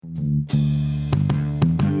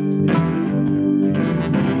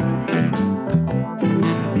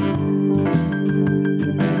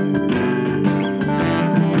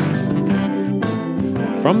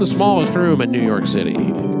From the smallest room in New York City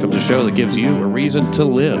comes a show that gives you a reason to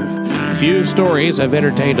live. Few stories have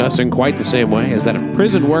entertained us in quite the same way as that of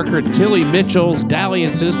prison worker Tilly Mitchell's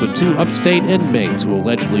dalliances with two upstate inmates who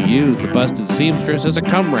allegedly used the busted seamstress as a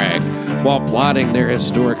cum rag while plotting their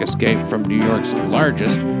historic escape from New York's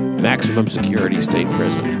largest maximum security state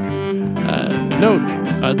prison.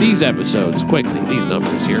 Note these episodes quickly, these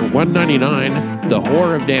numbers here. 199, The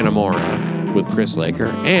Whore of Dannemora with Chris Laker,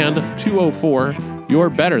 and 204, You're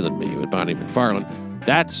Better Than Me with Bonnie McFarlane.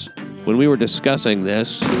 That's when we were discussing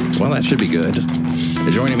this. Well, that should be good.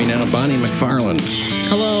 Joining me now, Bonnie McFarlane.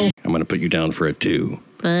 Hello. I'm going to put you down for a 2.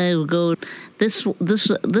 I will go.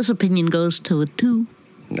 This opinion goes to a 2.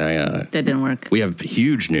 That didn't work. We have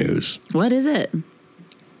huge news. What is it?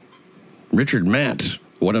 Richard Matt,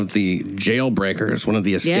 one of the jailbreakers, one of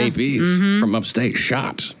the escapees from upstate,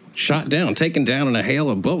 shot down, taken down in a hail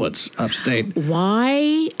of bullets upstate.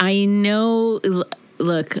 Why? I know.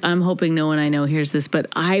 Look, I'm hoping no one I know hears this, but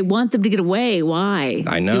I want them to get away. Why?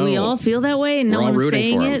 I know. Do we all feel that way and no one's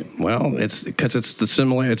saying it? Well, it's because it's the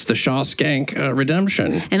Shaw Skank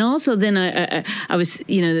redemption. And also then I was,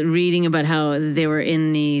 reading about how they were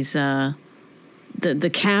in these, the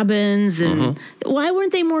cabins and why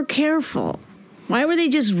weren't they more careful? Why were they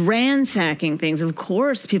just ransacking things? Of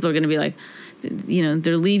course, people are going to be like,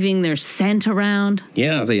 they're leaving their scent around.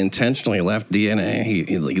 Yeah, they intentionally left DNA.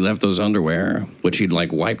 He left those underwear, which he'd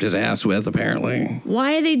wiped his ass with, apparently.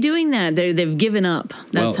 Why are they doing that? They've given up.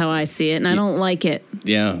 That's how I see it, and I don't like it.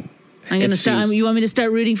 Yeah. I'm going to start. You want me to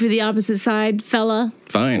start rooting for the opposite side, fella?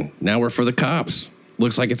 Fine. Now we're for the cops.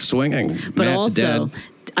 Looks like it's swinging. But Matt's also, dead.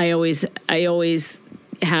 I always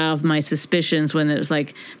have my suspicions when it was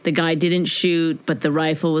like the guy didn't shoot, but the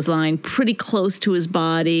rifle was lying pretty close to his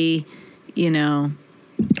body.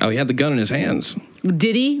 Oh, he had the gun in his hands.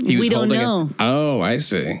 Did he? We don't know. Oh, I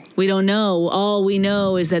see. We don't know. All we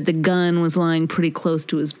know is that the gun was lying pretty close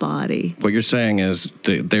to his body. What you're saying is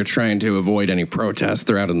they're trying to avoid any protests.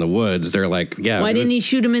 They're out in the woods. They're like, yeah. Why didn't he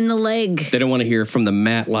shoot him in the leg? They don't want to hear from the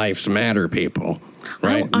Matt Lives Matter people,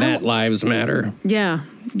 right? Matt Lives Matter. Yeah.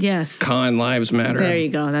 Yes. Con lives matter. There you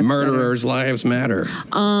go. That's Murderers' better. lives matter.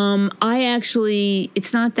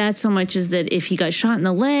 It's not that so much as that if he got shot in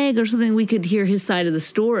the leg or something, we could hear his side of the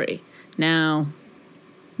story. Now,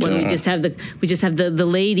 when we just have the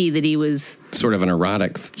lady that he was sort of an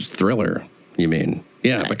erotic thriller. You mean?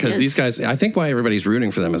 Yeah, because these guys, I think why everybody's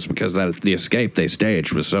rooting for them is because the escape they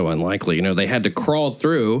staged was so unlikely. They had to crawl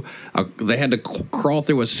through a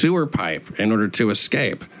sewer pipe in order to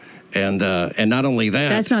escape. And not only that...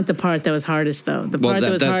 That's not the part that was hardest, though. The part that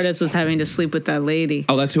was hardest was having to sleep with that lady.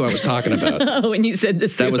 Oh, that's who I was talking about. When you said the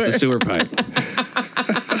sewer. That was the sewer pipe.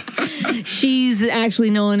 She's actually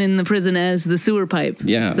known in the prison as the sewer pipe.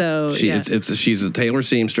 Yeah. So, she's a tailor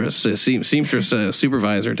seamstress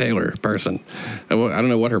supervisor tailor person. I don't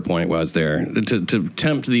know what her point was there. To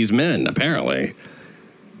tempt these men, apparently.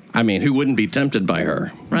 I mean, who wouldn't be tempted by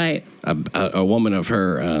her? Right. A woman of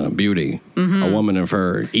her beauty, a woman of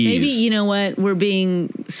her ease. Maybe, you know what, we're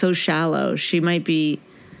being so shallow. She might be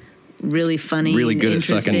really funny, really good at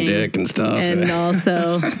sucking dick and stuff. And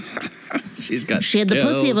also... She had the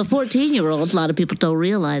pussy of a 14-year-old. A lot of people don't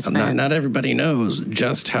realize that. Not everybody knows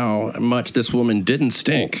just how much this woman didn't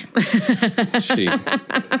stink.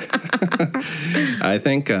 I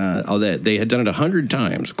think they had done it 100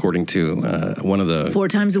 times, according to one of the... 4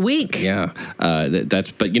 times a week. Yeah.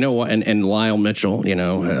 But you know what? And Lyle Mitchell,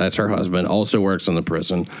 that's her husband, also works in the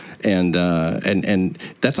prison. And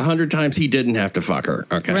that's 100 times he didn't have to fuck her.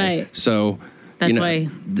 Okay. Right. So... That's why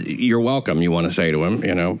you're welcome. You want to say to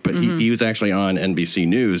him, but he was actually on NBC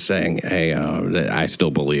News saying, "Hey, I still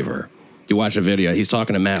believe her." You watch a video. He's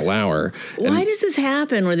talking to Matt Lauer. Why does this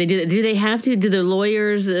happen? Where they do that? Do they have to? Do their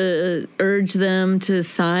lawyers urge them to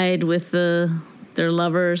side with their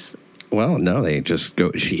lovers? Well, no. They just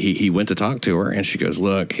go. He went to talk to her, and she goes,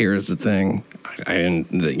 "Look, here's the thing. I didn't.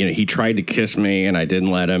 He tried to kiss me, and I didn't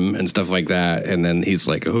let him, and stuff like that." And then he's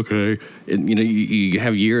like, "Okay." And, you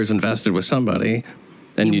have years invested with somebody,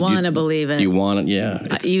 and you want to believe it. You want it, yeah.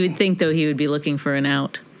 You would think though he would be looking for an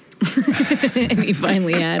out, and he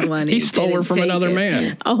finally had one. He stole her from another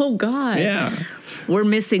man. Oh God! Yeah. We're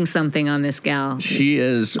missing something on this gal. She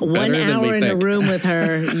is better 1 than hour we in think. A room with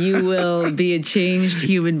her, you will be a changed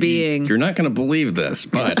human being. You're not going to believe this,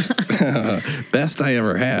 but best I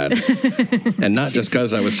ever had. And not just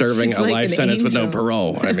because I was serving a life sentence with no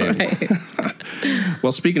parole. I mean, right.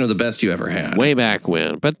 Well, speaking of the best you ever had. Way back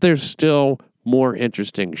when, but there's still more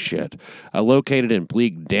interesting shit. Located in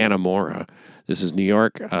bleak Dannemora. This is New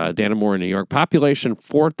York, Dannemora, New York. Population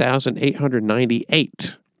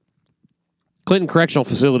 4,898. Clinton Correctional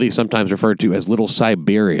Facility is sometimes referred to as Little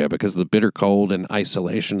Siberia because of the bitter cold and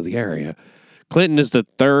isolation of the area. Clinton is the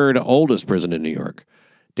third oldest prison in New York.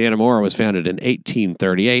 Dannemora was founded in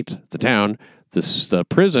 1838. The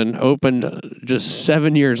prison opened just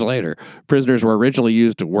 7 years later. Prisoners were originally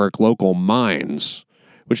used to work local mines,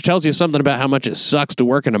 which tells you something about how much it sucks to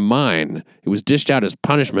work in a mine. It was dished out as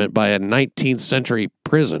punishment by a 19th century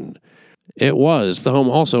prison. It was the home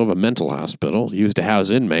also of a mental hospital used to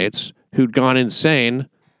house inmates who'd gone insane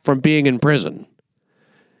from being in prison.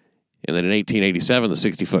 And then in 1887, the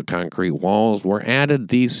 60-foot concrete walls were added.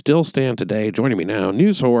 These still stand today. Joining me now,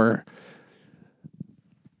 news whore,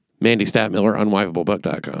 Mandy Stadtmiller,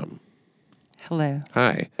 unwipeablebook.com. Hello.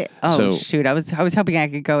 Hi. Shoot. I was hoping I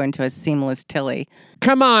could go into a seamless Tilly.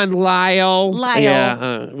 Come on, Lyle.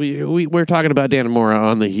 Yeah, we're talking about Dannemora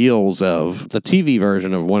on the heels of the TV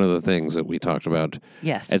version of one of the things that we talked about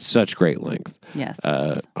at such great length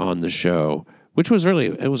on the show, which was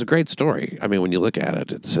it was a great story. I mean, when you look at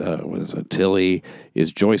it, it's, Tilly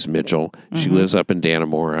is Joyce Mitchell. She lives up in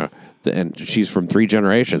Dannemora, and she's from 3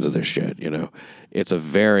 generations of this shit, you know. It's a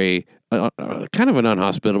very, kind of an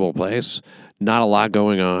unhospitable place. Not a lot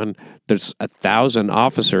going on. There's 1,000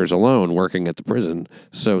 officers alone working at the prison.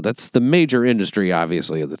 So that's the major industry,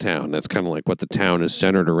 obviously, of the town. That's kind of like what the town is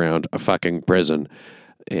centered around, a fucking prison.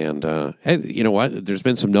 And hey, you know what? There's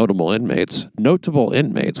been some notable inmates. Would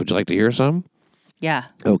you like to hear some? Yeah.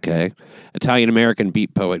 Okay. Italian-American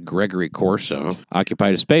beat poet Gregory Corso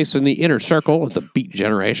occupied a space in the inner circle of the beat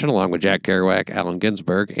generation along with Jack Kerouac, Allen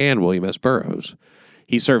Ginsberg, and William S. Burroughs.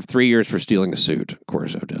 He served 3 years for stealing a suit,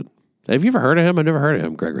 Corso did. Have you ever heard of him? I've never heard of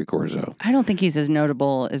him, Gregory Corso. I don't think he's as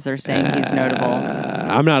notable as they're saying he's notable.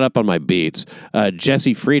 I'm not up on my beats.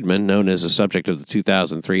 Jesse Friedman, known as the subject of the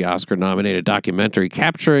 2003 Oscar-nominated documentary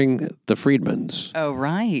Capturing the Friedmans. Oh,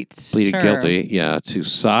 right. Pleaded guilty, to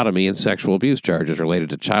sodomy and sexual abuse charges related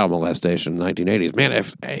to child molestation in the 1980s. Man,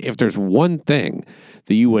 if there's one thing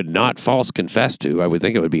that you would not false confess to, I would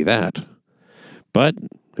think it would be that. But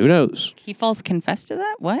who knows? He false confessed to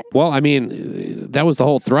that? What? Well, I mean, that was the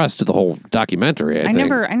whole thrust of the whole documentary, I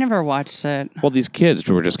think. I never watched it. Well, these kids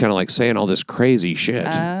were just kind of like saying all this crazy shit.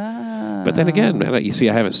 But then again, man, you see,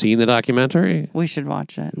 I haven't seen the documentary. We should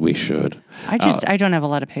watch it. We should. I don't have a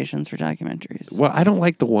lot of patience for documentaries. Well, I don't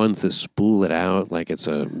like the ones that spool it out like it's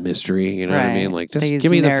a mystery, you know what I mean? Like, just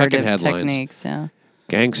give me the fucking headlines. Techniques, yeah.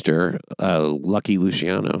 Gangster, Lucky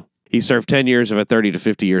Luciano. He served 10 years of a 30 to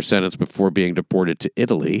 50-year sentence before being deported to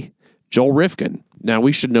Italy. Joel Rifkin. Now,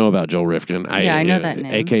 we should know about Joel Rifkin. I know that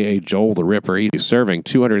name. A.K.A. Joel the Ripper. He's serving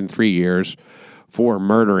 203 years for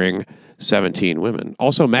murdering 17 women.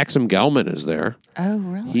 Also, Maxim Gelman is there. Oh,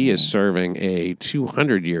 really? He is serving a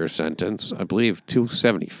 200-year sentence. I believe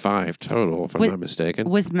 275 total, if I'm not mistaken.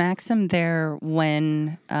 Was Maxim there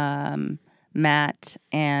when Matt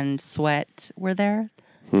and Sweat were there?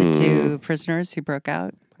 The 2 prisoners who broke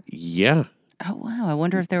out? Yeah. Oh, wow. I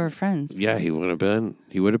wonder if they were friends. Yeah, he would have been.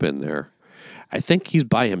 He would have been there. I think he's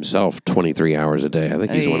by himself 23 hours a day. I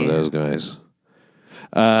think he's one of those guys.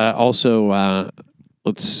 Also,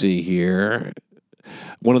 let's see here.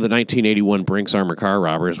 One of the 1981 Brinks armored car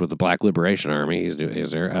robbers with the Black Liberation Army. He's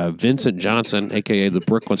there. Vincent Johnson, a.k.a. the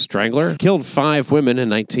Brooklyn Strangler, killed 5 women in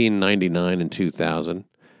 1999 and 2000.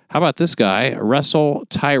 How about this guy, Russell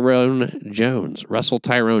Tyrone Jones?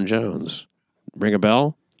 Ring a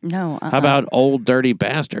bell? No. How about Old Dirty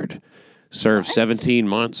Bastard? Served 17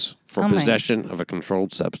 months for possession of a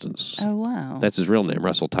controlled substance. Oh, wow. That's his real name,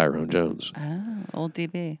 Russell Tyrone Jones. Oh, old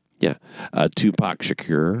DB. Yeah. Tupac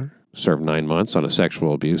Shakur served 9 months on a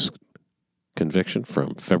sexual abuse conviction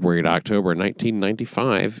from February to October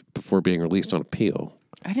 1995 before being released on appeal.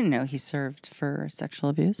 I didn't know he served for sexual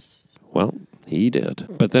abuse. Well, he did.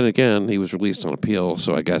 But then again, he was released on appeal,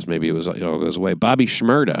 so I guess maybe it all goes away. Bobby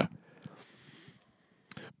Shmurda,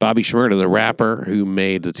 the rapper who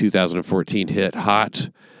made the 2014 hit Hot,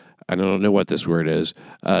 I don't know what this word is,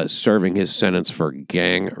 serving his sentence for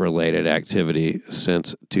gang-related activity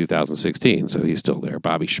since 2016. So he's still there.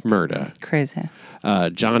 Bobby Shmurda. Crazy.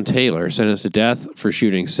 John Taylor, sentenced to death for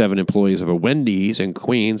shooting 7 employees of a Wendy's in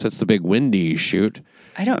Queens. That's the big Wendy's shoot.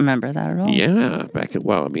 I don't remember that at all. Yeah.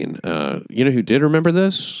 You know who did remember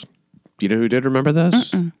this?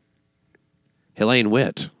 Helene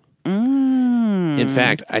Witt. In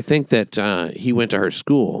fact, I think that he went to her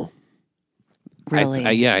school. Really?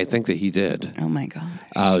 I think that he did. Oh, my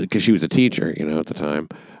gosh. Because she was a teacher, at the time.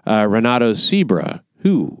 Renato Sebra,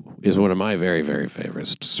 who is one of my very, very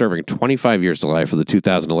favorites, serving 25 years to life for the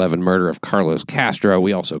 2011 murder of Carlos Castro.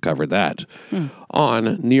 We also covered that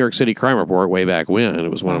on New York City Crime Report way back when.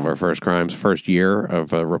 It was one of our first year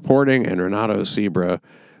of reporting, and Renato Sebra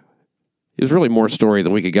It was really more story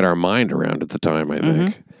than we could get our mind around at the time, I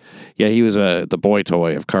think. Yeah, he was the boy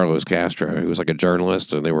toy of Carlos Castro. He was like a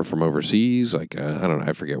journalist, and they were from overseas. Like, I don't know,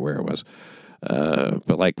 I forget where it was.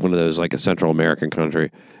 But like one of those, like a Central American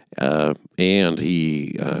country. And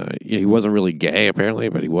he wasn't really gay, apparently,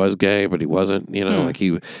 but he was gay, but he wasn't, like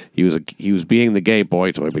he was being the gay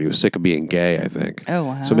boy toy, but he was sick of being gay, I think. Oh,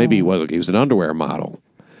 wow. So maybe he was an underwear model.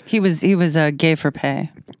 He was gay for pay.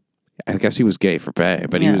 I guess he was gay for pay,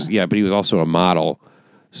 but he was also a model.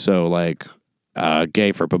 So like,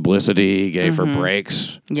 gay for publicity, gay for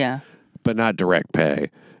breaks. Yeah. But not direct pay.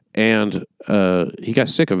 And he got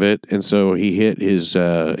sick of it, and so he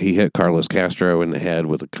hit Carlos Castro in the head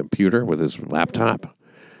with a computer, with his laptop,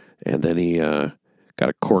 and then he got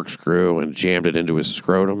a corkscrew and jammed it into his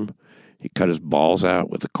scrotum. He cut his balls out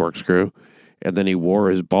with the corkscrew, and then he wore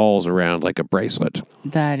his balls around like a bracelet.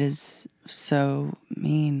 That is so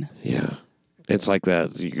mean. Yeah. It's like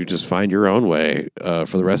that. You just find your own way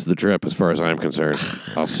for the rest of the trip, as far as I'm concerned.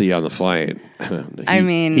 I'll see you on the flight.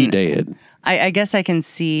 He did. I guess I can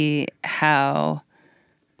see how,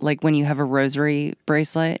 like, when you have a rosary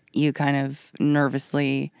bracelet, you kind of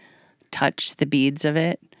nervously touch the beads of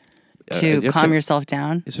it to calm yourself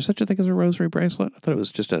down. Is there such a thing as a rosary bracelet? I thought it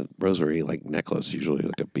was just a rosary, like, necklace, usually,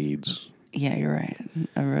 like a beads. Yeah, you're right.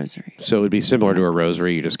 A rosary. So it would be similar to a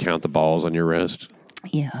rosary. You just count the balls on your wrist.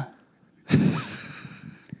 Yeah.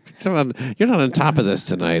 You're not on top of this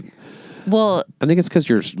tonight. Well, I think it's because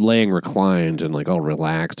you're laying reclined and like all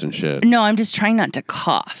relaxed and shit. No, I'm just trying not to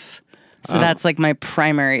cough. So that's like my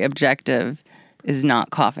primary objective is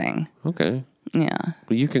not coughing. Okay. Yeah.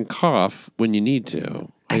 Well, you can cough when you need to.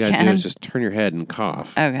 All you gotta do is just turn your head and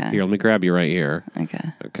cough. Okay. Here, let me grab you right here.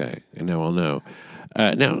 Okay. Okay. And now I'll know.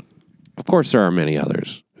 Now, of course, there are many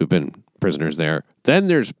others who've been prisoners there. Then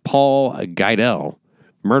there's Paul Guidel,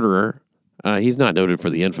 murderer. He's not noted for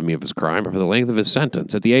the infamy of his crime, but for the length of his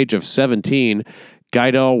sentence. At the age of 17,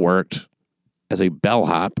 Guidel worked as a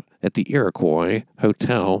bellhop at the Iroquois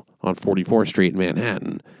Hotel on 44th Street in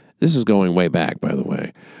Manhattan. This is going way back, by the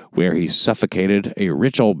way, where he suffocated a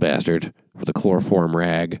rich old bastard with a chloroform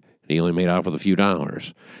rag, and he only made off with a few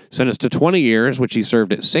dollars. Sentenced to 20 years, which he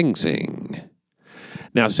served at Sing Sing.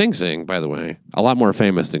 Now, Sing Sing, by the way, a lot more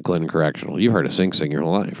famous than Clinton Correctional. You've heard of Sing Sing your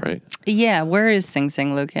whole life, right? Yeah. Where is Sing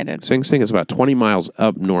Sing located? Sing Sing is about 20 miles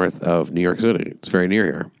up north of New York City. It's very near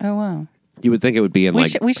here. Oh, wow. You would think it would be in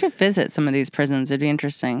we should visit some of these prisons. It'd be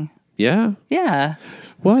interesting. Yeah? Yeah.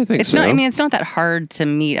 Well, I think it's so. Not, I mean, it's not that hard to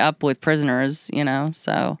meet up with prisoners,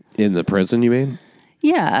 so. In the prison, you mean?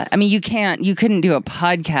 Yeah. I mean, you couldn't do a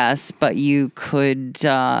podcast, but you could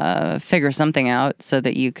figure something out so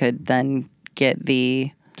that you could then get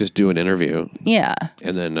just do an interview. Yeah.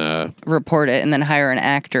 And then report it and then hire an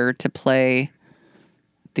actor to play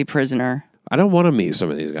the prisoner. I don't want to meet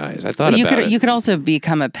some of these guys. I thought about it. You could also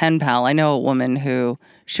become a pen pal. I know a woman who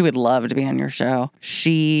she would love to be on your show.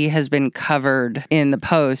 She has been covered in the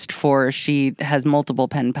Post for she has multiple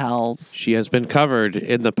pen pals. She has been covered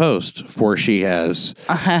in the Post for she has.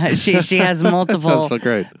 She has multiple so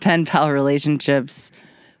great. Pen pal relationships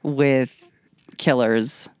with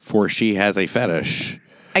killers. For she has a fetish.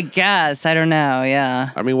 I guess. I don't know. Yeah.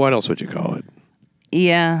 I mean, what else would you call it?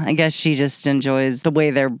 Yeah. I guess she just enjoys the way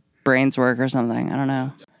their brains work or something. I don't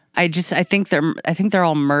know. I think they're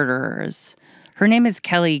all murderers. Her name is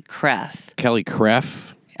Kelly Kreth. Kelly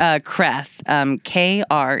Kreth? Kreth.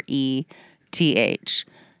 Kreth.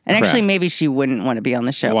 And actually, maybe she wouldn't want to be on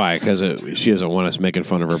the show. Why? Because she doesn't want us making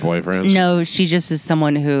fun of her boyfriends? No, she just is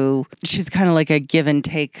someone who, she's kind of like a give and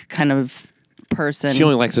take kind of person. She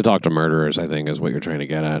only likes to talk to murderers, I think, is what you're trying to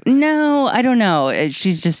get at. No, I don't know.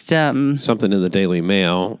 She's just... something in the Daily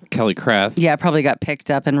Mail. Kelly Kreth. Yeah, probably got picked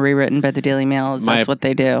up and rewritten by the Daily Mail. That's what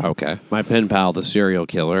they do. Okay. My pen pal, the serial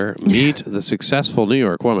killer, meet the successful New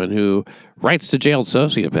York woman who writes to jailed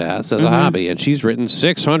sociopaths as a hobby, and she's written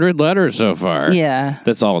 600 letters so far. Yeah.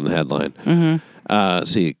 That's all in the headline. Mm-hmm.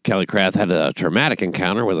 Kelly Kreth had a traumatic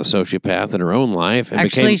encounter with a sociopath in her own life. And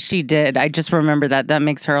actually, she did. I just remember that. That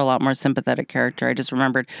makes her a lot more sympathetic character. I just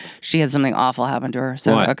remembered she had something awful happen to her.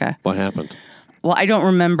 So, what? Okay. What happened? Well, I don't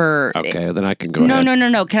remember. Okay, then I can go ahead.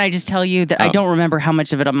 No. Can I just tell you that I don't remember how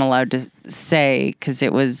much of it I'm allowed to say because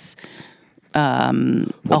it was... Well,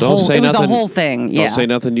 was a whole thing. Yeah. Don't say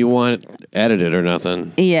nothing you want edited or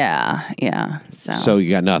nothing. Yeah. So you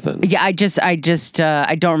got nothing. Yeah, I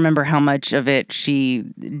don't remember how much of it she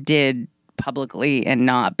did publicly and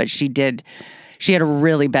not, but she did. She had a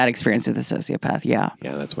really bad experience with a sociopath. Yeah.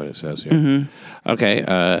 Yeah, that's what it says here. Mm-hmm.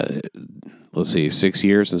 Okay. let's see, 6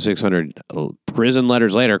 years and 600 prison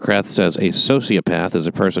letters later, Kreth says a sociopath is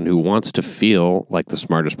a person who wants to feel like the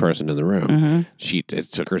smartest person in the room.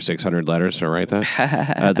 It took her 600 letters to write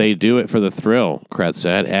that. They do it for the thrill, Kreth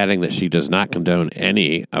said, adding that she does not condone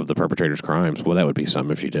any of the perpetrator's crimes. Well, that would be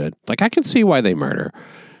something if she did. Like, I can see why they murder.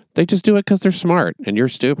 They just do it because they're smart, and you're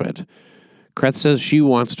stupid. Kreth says she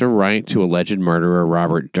wants to write to alleged murderer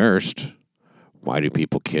Robert Durst. Why do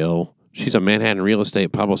people kill? She's a Manhattan real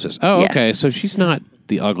estate publicist. Oh, yes. Okay. So she's not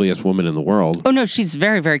the ugliest woman in the world. Oh, no, she's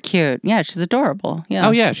very, very cute. Yeah, she's adorable. Yeah.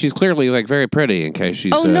 Oh, yeah, she's clearly like very pretty in case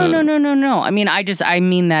she's... Oh, no. I mean, I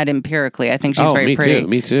mean that empirically. I think she's very pretty.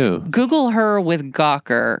 Me too. Google her with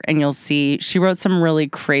Gawker, and you'll see she wrote some really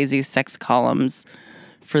crazy sex columns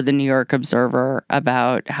for the New York Observer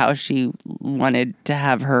about how she wanted to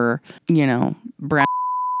have her, brown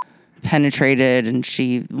penetrated, and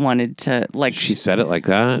she wanted to She said it like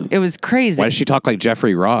that. It was crazy. Why does she talk like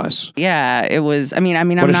Jeffrey Ross? Yeah, it was. I'm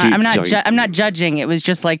not judging. It was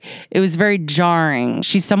just like it was very jarring.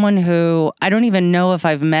 She's someone who I don't even know if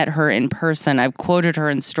I've met her in person. I've quoted her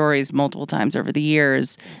in stories multiple times over the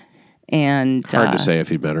years, and hard to say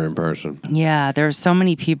if you've met her in person. Yeah, there's so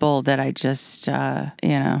many people that I just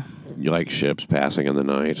You like ships passing in the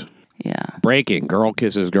night. Yeah. Breaking. Girl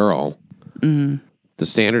kisses girl. Mm-hmm. The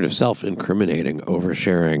standard of self-incriminating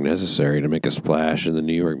oversharing necessary to make a splash in the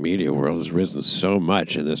New York media world has risen so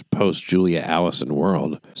much in this post-Julia Allison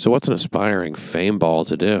world. So what's an aspiring fame ball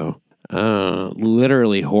to do?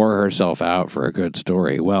 Literally whore herself out for a good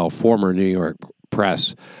story. Well, former New York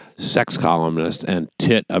press sex columnist and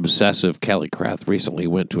tit-obsessive Kelly Kreth recently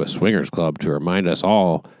went to a swingers club to remind us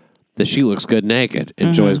all that she looks good naked,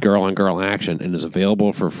 enjoys girl-on-girl action, and is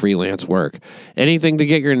available for freelance work. Anything to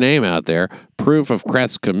get your name out there, proof of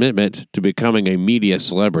Kreth's commitment to becoming a media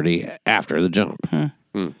celebrity after the jump.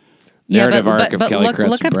 Narrative arc of Kelly Kreth's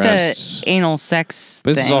look up breasts. The anal sex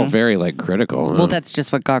But this thing. is all very, critical. Well, that's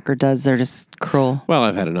just what Gawker does. They're just cruel. Well,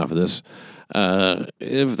 I've had enough of this.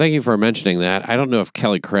 Thank you for mentioning that. I don't know if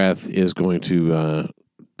Kelly Kreth is going to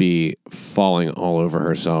be falling all over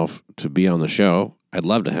herself to be on the show. I'd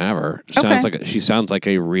love to have her. She sounds like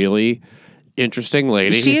a really interesting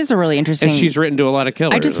lady. She is a really interesting... And she's written to a lot of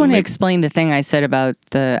killers. I just want to explain the thing I said about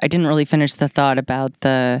I didn't really finish the thought about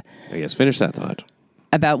the... I guess finish that thought.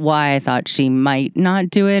 About why I thought she might not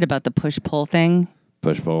do it, about the push-pull thing.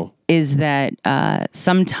 Push-pull. Is that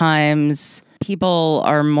sometimes people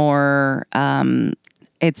are more...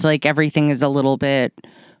 it's like everything is a little bit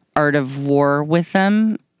art of war with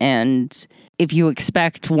them, and... If you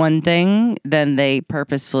expect one thing, then they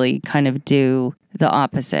purposefully kind of do the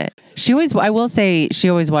opposite. I will say,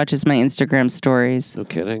 she always watches my Instagram stories. No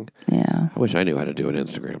kidding. Yeah. I wish I knew how to do an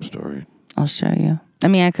Instagram story. I'll show you. I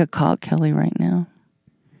mean, I could call Kelly right now.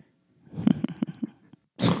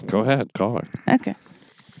 Go ahead, call her. Okay.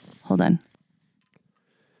 Hold on.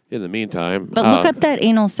 In the meantime... But look up that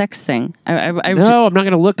anal sex thing. No, I'm not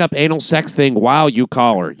going to look up anal sex thing while you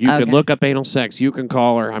call her. You can look up anal sex. You can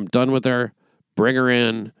call her. I'm done with her. Bring her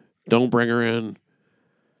in. Don't bring her in.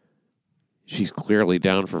 She's clearly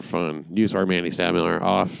down for fun. Use our Mandy Stadtmiller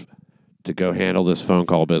off to go handle this phone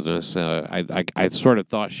call business. I sort of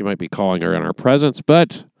thought she might be calling her in our presence,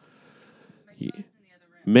 but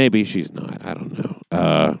maybe she's not. I don't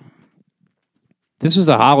know. This is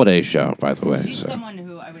a holiday show, by the way. She's someone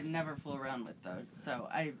who I would never fool around with, though. So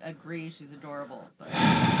I agree she's adorable. But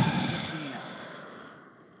just so you know.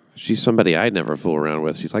 She's somebody I'd never fool around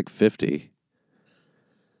with. She's like 50.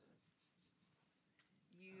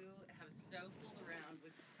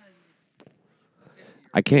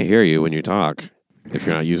 I can't hear you when you talk if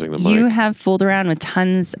you're not using the mic. You have fooled around with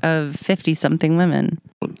tons of 50-something women.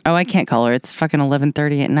 Oh, I can't call her. It's fucking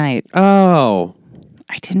 11:30 at night. Oh.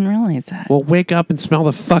 I didn't realize that. Well, wake up and smell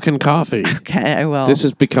the fucking coffee. Okay, I will. This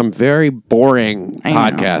has become very boring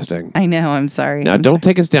podcasting. I know. I'm sorry. Now, don't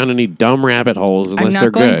take us down any dumb rabbit holes unless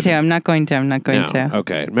they're good. I'm not going to.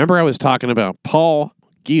 Okay. Remember I was talking about Paul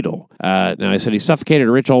Giedel. Now, I said he suffocated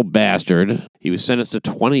a rich old bastard. He was sentenced to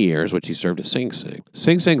 20 years, which he served at Sing Sing.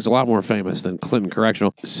 Sing Sing's a lot more famous than Clinton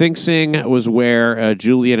Correctional. Sing Sing was where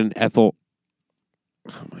Julian and Ethel...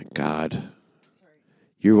 Oh, my God.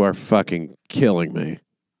 You are fucking killing me.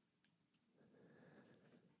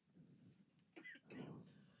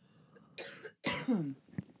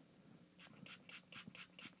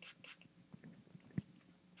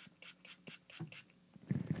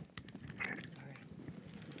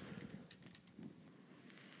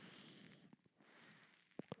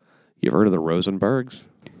 You heard of the Rosenbergs?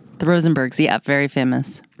 The Rosenbergs, yeah, very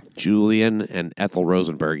famous. Julian and Ethel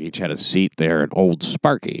Rosenberg each had a seat there at Old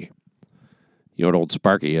Sparky. You know what Old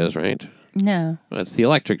Sparky is, right? No. That's the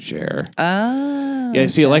electric chair. Oh. Yeah,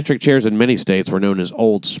 see, electric chairs in many states were known as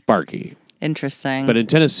Old Sparky. Interesting. But in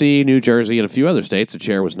Tennessee, New Jersey, and a few other states, the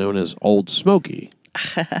chair was known as Old Smoky.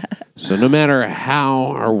 So no matter how,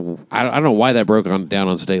 or I don't know why that broke down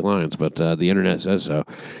on state lines, but the internet says so.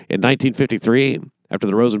 In 1953, after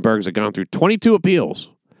the Rosenbergs had gone through 22 appeals,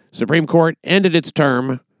 Supreme Court ended its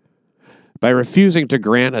term by refusing to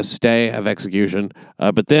grant a stay of execution.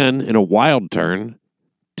 But then, in a wild turn,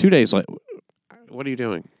 2 days later, what are you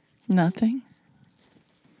doing? Nothing.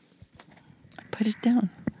 I put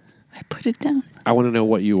it down. I want to know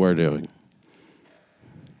what you were doing.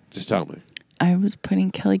 Just tell me. I was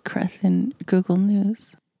putting Kelly Kreth in Google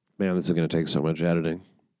News. Man, this is going to take so much editing.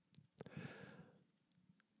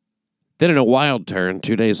 Then in a wild turn,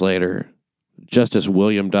 2 days later, Justice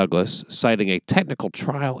William Douglas, citing a technical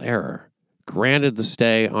trial error, granted the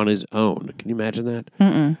stay on his own. Can you imagine that?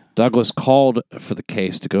 Mm-mm. Douglas called for the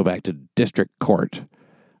case to go back to district court.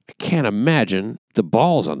 I can't imagine the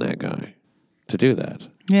balls on that guy to do that.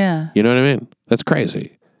 Yeah. You know what I mean? That's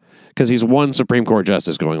crazy. Because he's one Supreme Court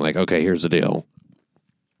justice going like, okay, here's the deal.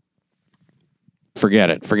 Forget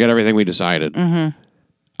it. Forget everything we decided. Mm-hmm.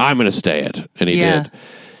 I'm going to stay it. And he did.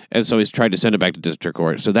 And so he's tried to send it back to district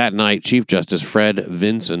court. So that night, Chief Justice Fred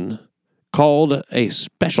Vinson called a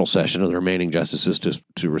special session of the remaining justices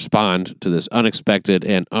to respond to this unexpected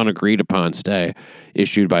and unagreed upon stay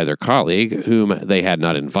issued by their colleague, whom they had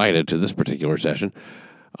not invited to this particular session.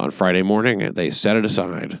 On Friday morning, they set it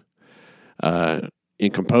aside.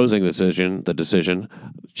 In composing the decision,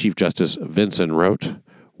 Chief Justice Vinson wrote,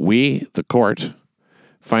 "We, the court,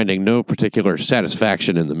 finding no particular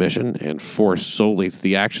satisfaction in the mission and forced solely through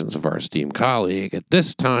the actions of our esteemed colleague, at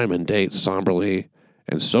this time and date somberly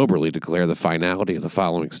and soberly declare the finality of the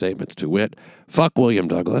following statements, to wit, fuck William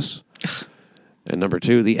Douglas. And number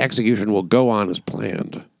 2, the execution will go on as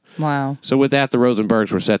planned." Wow. So with that, the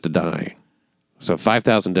Rosenbergs were set to die. So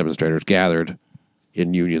 5,000 demonstrators gathered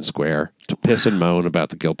in Union Square to piss and moan about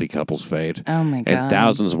the guilty couple's fate. Oh, my God. And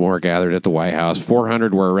thousands more gathered at the White House.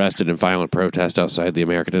 400 were arrested in violent protest outside the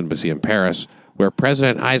American Embassy in Paris, where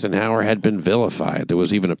President Eisenhower had been vilified. There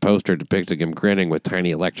was even a poster depicting him grinning with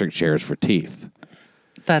tiny electric chairs for teeth.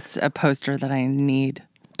 That's a poster that I need.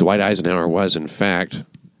 Dwight Eisenhower was, in fact,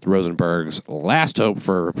 the Rosenbergs' last hope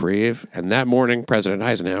for a reprieve, and that morning, President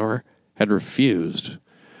Eisenhower had refused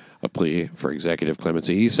a plea for executive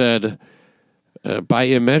clemency. He said, by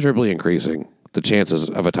immeasurably increasing the chances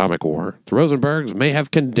of atomic war, the Rosenbergs may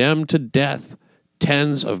have condemned to death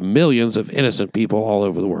tens of millions of innocent people all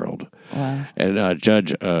over the world. Wow. And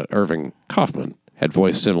Judge Irving Kaufman had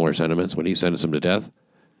voiced similar sentiments when he sentenced them to death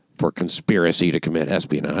for conspiracy to commit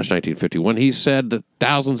espionage, 1951. He said that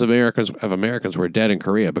thousands of Americans were dead in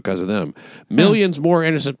Korea because of them. Millions more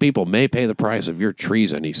innocent people may pay the price of your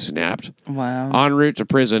treason, he snapped. Wow. En route to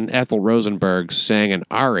prison, Ethel Rosenberg sang an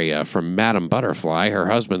aria from Madame Butterfly.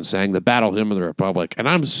 Her husband sang the Battle Hymn of the Republic. And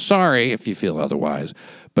I'm sorry if you feel otherwise,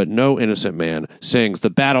 but no innocent man sings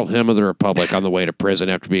the Battle Hymn of the Republic on the way to prison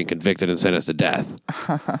after being convicted and sentenced to death.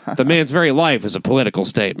 The man's very life is a political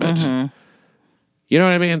statement. Mm-hmm. You know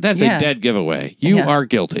what I mean? That's a dead giveaway. You are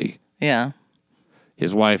guilty. Yeah.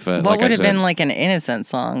 His wife, what like would I have said, been like an innocent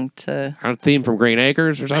song to... a theme from Green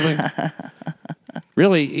Acres or something?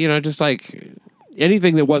 Really, just like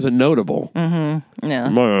anything that wasn't notable. Mm-hmm.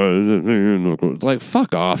 Yeah. Like,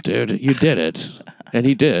 fuck off, dude. You did it. And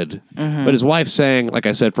he did. Mm-hmm. But his wife sang, like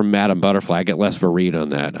I said, from Madame Butterfly. I get less of a read on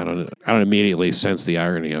that. I don't immediately sense the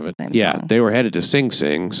irony of it. Same song. They were headed to Sing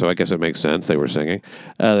Sing, so I guess it makes sense they were singing.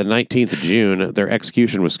 The 19th of June, their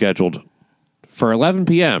execution was scheduled for 11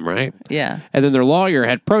 p.m., right? Yeah. And then their lawyer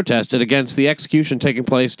had protested against the execution taking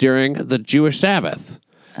place during the Jewish Sabbath.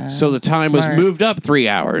 So the time was moved up 3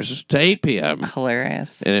 hours to 8 p.m.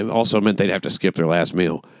 Hilarious. And it also meant they'd have to skip their last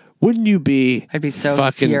meal. Wouldn't you be... I'd be so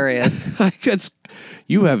fucking furious.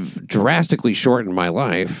 You have drastically shortened my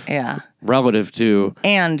life. Yeah. Relative to...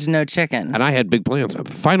 And no chicken. And I had big plans.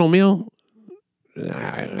 Final meal?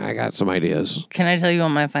 I got some ideas. Can I tell you what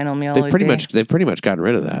my final meal would be? They've pretty much gotten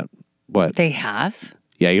rid of that. What? They have?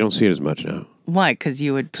 Yeah, you don't see it as much now. Why? Because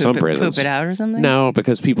you would poop it out or something? No,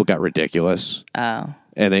 because people got ridiculous. Oh.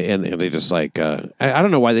 And they just like, I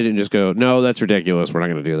don't know why they didn't just go, no, that's ridiculous. We're not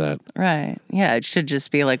going to do that. Right. Yeah, it should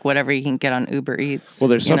just be like whatever you can get on Uber Eats. Well,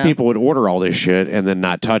 there's some people would order all this shit and then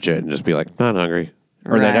not touch it and just be like, not hungry.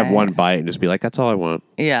 Or they'd have one bite and just be like, that's all I want.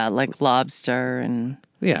 Yeah, like lobster and...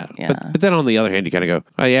 Yeah. But then on the other hand, you kind of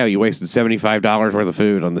go, oh, yeah, you wasted $75 worth of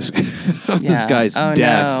food on this, this guy's death.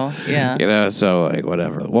 No. Yeah. So like,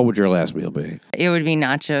 whatever. What would your last meal be? It would be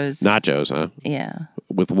nachos. Nachos, huh? Yeah.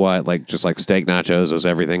 With what? Like just like steak nachos is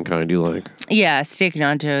everything kind you like? Yeah, steak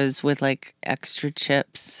nachos with like extra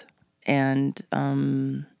chips and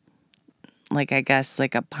like I guess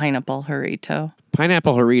like a pineapple burrito.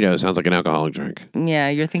 Pineapple burrito sounds like an alcoholic drink. Yeah,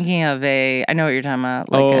 you're thinking of I know what you're talking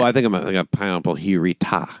about. Like I think I'm like a pineapple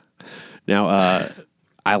burrito. Now,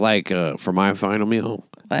 I like for my final meal,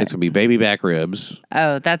 it's gonna be baby back ribs.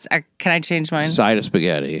 Oh, can I change mine? Side of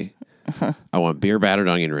spaghetti. I want beer battered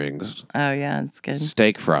onion rings. Oh yeah, that's good.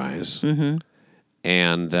 Steak fries. Mm-hmm.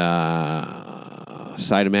 And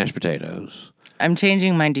side of mashed potatoes. I'm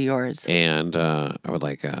changing mine to yours. And I would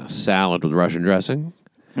like a salad with Russian dressing.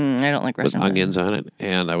 I don't like Russian with onions on it.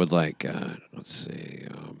 And I would like,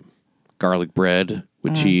 garlic bread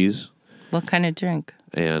with cheese. What kind of drink?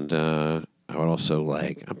 And I would also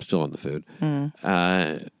like, I'm still on the food.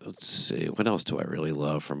 Let's see, what else do I really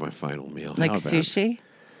love for my final meal? Like sushi?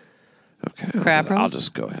 Okay. Crab rolls? I'll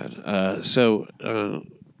just go ahead. So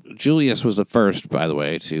Julius was the first, by the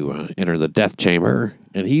way, to enter the death chamber,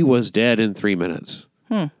 and he was dead in 3 minutes.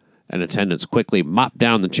 An attendants quickly mopped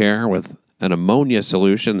down the chair with an ammonia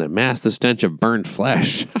solution that masked the stench of burned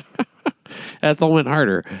flesh. Ethel went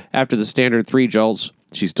harder. After the standard 3 jolts,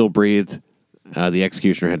 she still breathed. The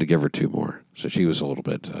executioner had to give her 2 more, so she was a little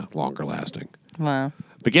bit longer lasting. Wow.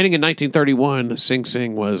 Beginning in 1931, Sing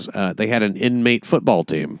Sing was, they had an inmate football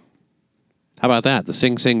team. How about that? The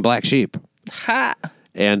Sing Sing Black Sheep. Ha!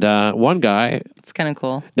 And one guy... It's kind of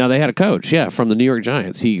cool. Now, they had a coach, from the New York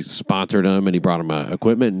Giants. He sponsored him, and he brought him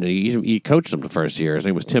equipment, and he coached them the first year. His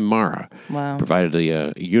name was Tim Mara. Wow. Provided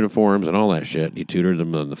the uniforms and all that shit. He tutored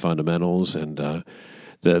them on the fundamentals, and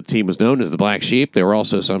the team was known as the Black Sheep. They were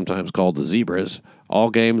also sometimes called the Zebras.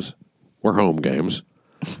 All games were home games.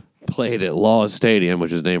 Played at Laws Stadium,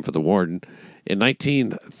 which is named for the warden. In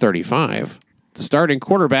 1935... the starting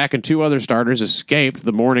quarterback and 2 other starters escaped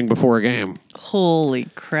the morning before a game. Holy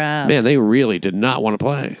crap. Man, they really did not want to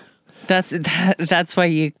play. That's why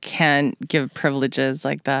you can't give privileges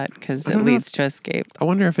like that, because it leads to escape. I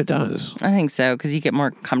wonder if it does. I think so, because you get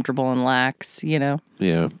more comfortable and lax, Yeah.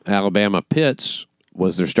 Alabama Pitts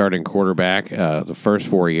was their starting quarterback the first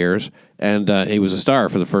 4 years, and he was a star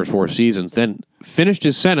for the first 4 seasons. Then finished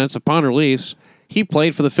his sentence upon release. He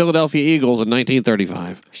played for the Philadelphia Eagles in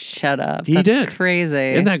 1935. Shut up. He did. That's crazy.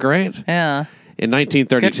 Isn't that great? Yeah. In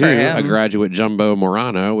 1932, a graduate, Jumbo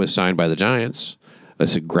Morano, was signed by the Giants.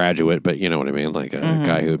 That's a graduate, but you know what I mean, like a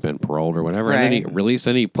guy who had been paroled or whatever. Right. And then he released,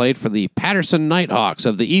 and he played for the Patterson Nighthawks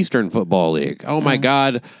of the Eastern Football League. Oh, my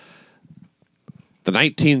God. The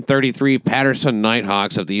 1933 Patterson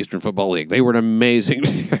Nighthawks of the Eastern Football League. They were an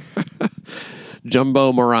amazing...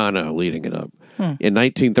 Jumbo Morano leading it up. In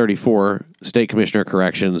 1934, State Commissioner of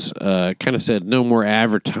Corrections kind of said no more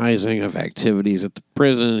advertising of activities at the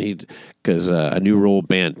prison because a new rule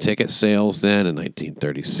banned ticket sales then. In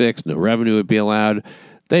 1936, no revenue would be allowed.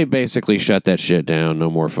 They basically shut that shit down. No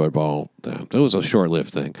more football. It was a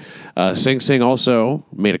short-lived thing. Sing Sing also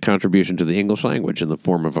made a contribution to the English language in the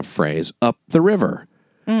form of a phrase, up the river.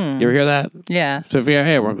 You ever hear that? Yeah. So if you're,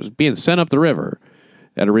 hey, we're being sent up the river.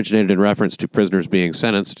 That originated in reference to prisoners being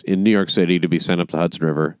sentenced in New York City to be sent up the Hudson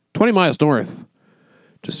River, 20 miles north,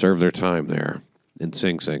 to serve their time there in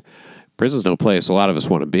Sing Sing. Prison's no place a lot of us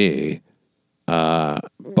want to be,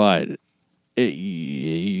 but it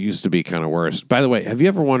used to be kind of worse. By the way, have you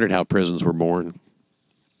ever wondered how prisons were born?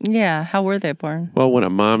 Yeah, how were they born? Well, when a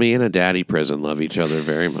mommy and a daddy prison love each other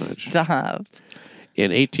very much. Stop.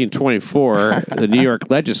 In 1824, the New York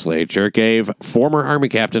legislature gave former Army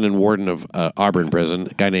captain and warden of Auburn Prison,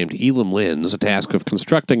 a guy named Elam Linz, a task of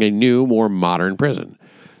constructing a new, more modern prison.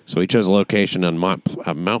 So he chose a location on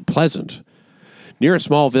Mount Pleasant, near a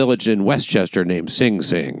small village in Westchester named Sing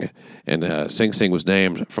Sing. And Sing Sing was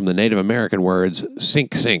named from the Native American words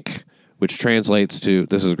sink, sink, which translates to,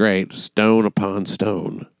 this is great, stone upon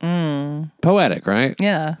stone. Poetic, right?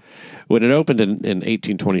 Yeah. When it opened in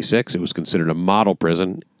 1826, it was considered a model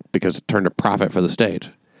prison because it turned a profit for the state.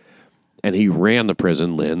 And he ran the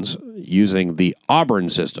prison, Linz, using the Auburn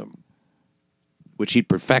system, which he'd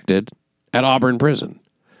perfected at Auburn Prison.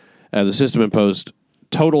 The system imposed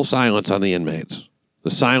total silence on the inmates. The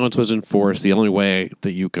silence was enforced the only way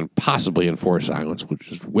that you can possibly enforce silence,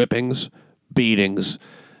 which is whippings, beatings,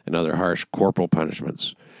 and other harsh corporal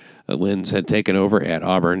punishments. Linz had taken over at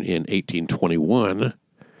Auburn in 1821.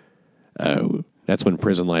 That's when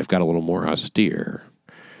prison life got a little more austere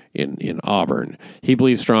in Auburn. He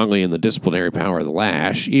believed strongly in the disciplinary power of the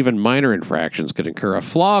lash. Even minor infractions could incur a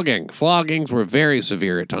flogging. Floggings were very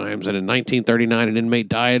severe at times, and in 1939, an inmate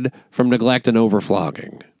died from neglect and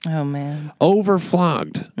overflogging. Oh, man.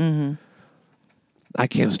 Overflogged. I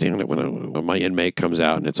can't stand it when my inmate comes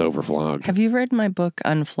out and it's overflogged. Have you read my book,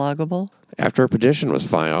 Unfloggable? After a petition was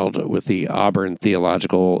filed with the Auburn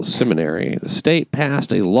Theological Seminary, the state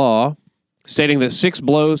passed a law stating that 6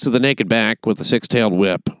 blows to the naked back with the 6-tailed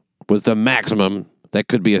whip was the maximum that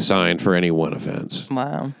could be assigned for any one offense.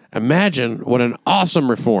 Wow. Imagine what an awesome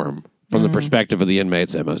reform from the perspective of the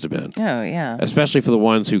inmates that must have been. Oh, yeah. Especially for the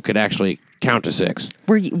ones who could actually count to 6.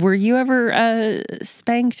 Were you ever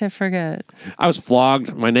spanked? I forget. I was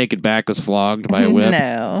flogged. My naked back was flogged by a whip.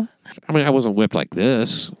 No. I mean, I wasn't whipped like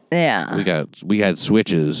this. Yeah. We had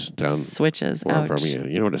switches down. Switches. where I'm Ouch. from.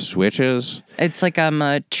 You know what a switch is? It's like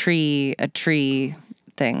a tree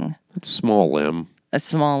thing. It's a small limb. A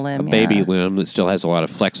small limb. Baby limb that still has a lot of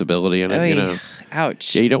flexibility in it, you know.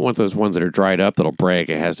 Ouch. Yeah, you don't want those ones that are dried up that'll break.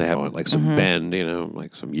 It has to have like some bend, you know,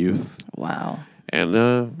 like some youth. Wow. And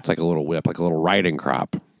it's like a little whip, like a little riding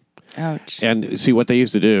crop. Ouch. And see what they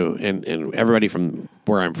used to do, and everybody from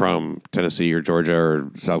where I'm from, Tennessee or Georgia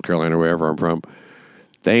or South Carolina or wherever I'm from,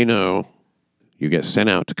 they know you get sent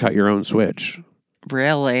out to cut your own switch.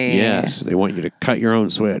 Really? Yes, they want you to cut your own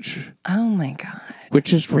switch. Oh my God.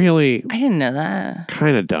 Which is really I didn't know that.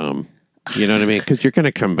 kind of dumb. You know what I mean? Because you're going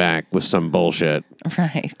to come back with some bullshit.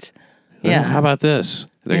 Right. Well, Yeah. how about this?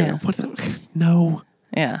 They're Yeah. gonna go, what the? No.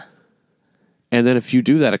 Yeah. And then if you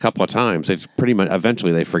do that a couple of times, it's pretty much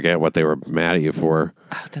eventually they forget what they were mad at you for.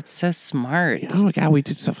 Oh, that's so smart. Oh my God, we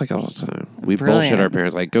did stuff like that all the time. We Brilliant. bullshit our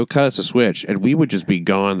parents, like, go cut us a switch, and we would just be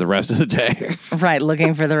gone the rest of the day. Right.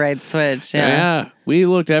 Looking for the right switch. Yeah. Yeah, we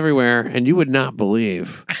looked everywhere, and you would not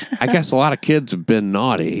believe. I guess a lot of kids have been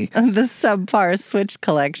naughty. The subpar switch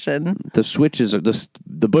collection. The switches,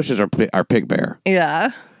 the bushes are pig bare.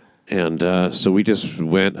 Yeah. And so we just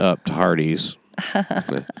went up to Hardee's.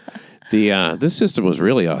 This system was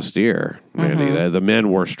really austere, Mandy. The men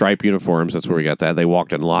wore striped uniforms. That's where we got that. They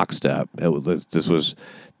walked in lockstep. This was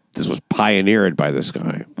pioneered by this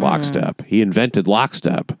guy, lockstep. He invented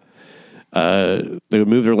lockstep. They would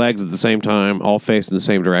move their legs at the same time, all facing the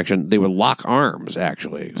same direction. They would lock arms,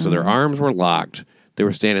 actually. So their arms were locked. They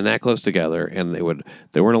were standing that close together, and they weren't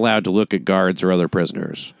allowed to look at guards or other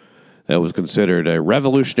prisoners. That was considered a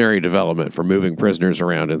revolutionary development for moving prisoners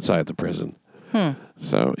around inside the prison.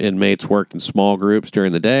 So inmates worked in small groups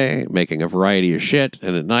during the day, making a variety of shit,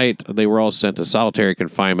 and at night they were all sent to solitary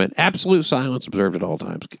confinement. Absolute silence observed at all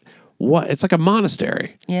times. What? It's like a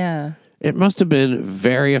monastery. Yeah. It must have been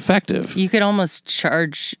very effective. You could almost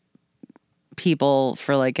charge people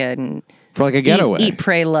for like a getaway. Eat,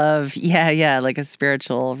 pray, love. Yeah, like a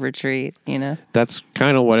spiritual retreat, you know? That's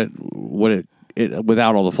kind of what it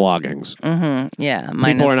without all the floggings. Yeah.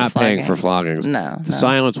 People are not paying for floggings. No. The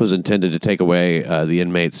silence was intended to take away the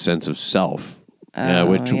inmate's sense of self.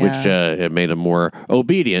 Which made them more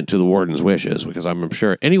obedient to the warden's wishes, because I'm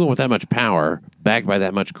sure anyone with that much power, backed by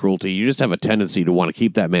that much cruelty, you just have a tendency to want to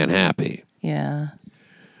keep that man happy. Yeah.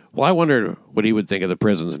 Well, I wondered what he would think of the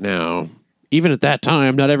prisons now. Even at that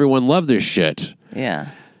time, not everyone loved this shit.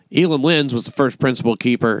 Yeah. Elam Linz was the first principal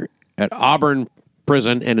keeper at Auburn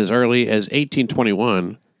Prison, and as early as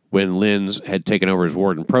 1821, when Linz had taken over as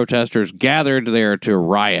warden, protesters gathered there to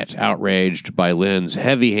riot, outraged by Linz's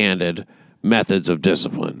heavy-handed methods of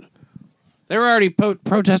discipline. They were already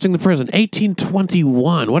protesting the prison.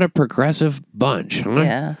 1821. What a progressive bunch,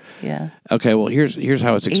 huh? Yeah. Okay, well, here's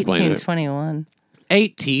how it's explained. 1821.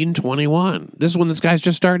 1821. This is when this guy's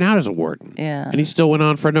just starting out as a warden. Yeah. And he still went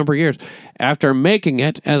on for a number of years. After making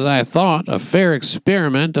it, as I thought, a fair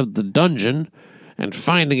experiment of the dungeon, and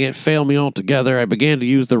finding it fail me altogether, I began to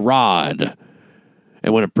use the rod.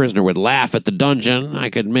 And when a prisoner would laugh at the dungeon, I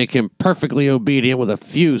could make him perfectly obedient with a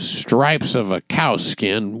few stripes of a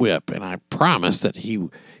cowskin whip, and I promised that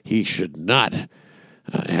he should not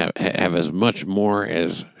have as much more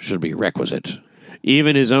as should be requisite.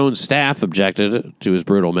 Even his own staff objected to his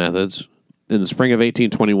brutal methods. In the spring of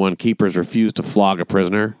 1821, keepers refused to flog a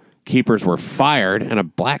prisoner. Keepers were fired, and a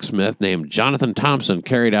blacksmith named Jonathan Thompson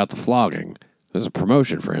carried out the flogging. It was a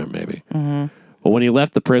promotion for him, maybe. Mm-hmm. Well, when he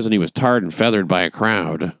left the prison, he was tarred and feathered by a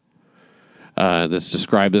crowd. That's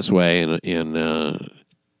described this way in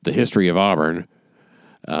The History of Auburn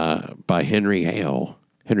by Henry Hall.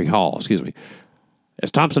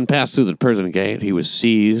 As Thompson passed through the prison gate, he was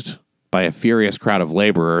seized by a furious crowd of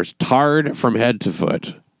laborers, tarred from head to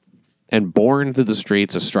foot, and borne through the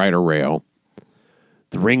streets astride a rail.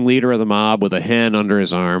 The ringleader of the mob, with a hen under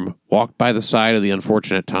his arm, walked by the side of the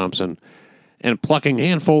unfortunate Thompson, and plucking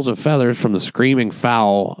handfuls of feathers from the screaming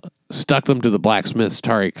fowl, stuck them to the blacksmith's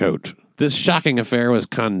tarry coat. This shocking affair was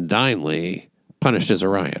condignly punished as a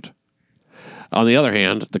riot. On the other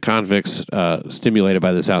hand, the convicts, stimulated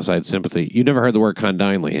by this outside sympathy, you never heard the word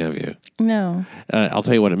condignly, have you? No. I'll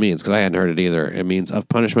tell you what it means, because I hadn't heard it either. It means of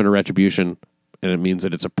punishment or retribution, and it means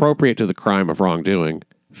that it's appropriate to the crime of wrongdoing,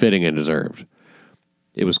 fitting and deserved.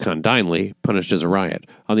 It was condignly punished as a riot.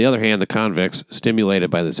 On the other hand, the convicts, stimulated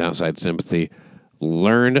by this outside sympathy,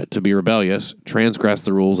 learned to be rebellious, transgressed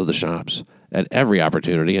the rules of the shops at every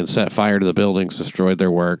opportunity, and set fire to the buildings, destroyed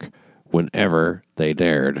their work whenever they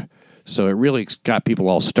dared. So it really got people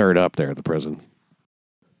all stirred up there at the prison.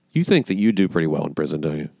 You think that you do pretty well in prison,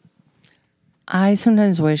 don't you? I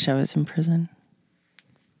sometimes wish I was in prison.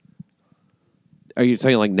 Are you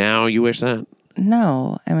saying like now you wish that?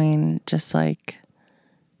 No, I mean, just like,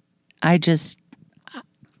 I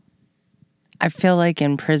feel like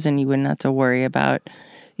in prison you wouldn't have to worry about,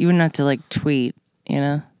 you wouldn't have to like tweet, you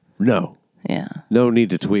know? No. Yeah. No need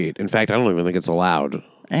to tweet. In fact, I don't even think it's allowed.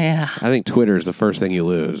 Yeah. I think Twitter is the first thing you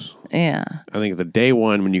lose. Yeah. I think the day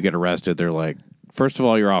one when you get arrested, they're like, first of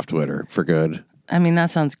all, you're off Twitter for good. I mean, that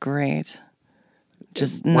sounds great.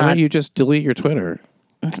 Why don't you just delete your Twitter?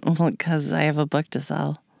 Well, because I have a book to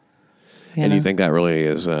sell. You think that really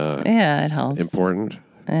is yeah, it helps. Important?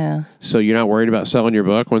 Yeah. So you're not worried about selling your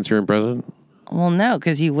book once you're in prison? Well, no,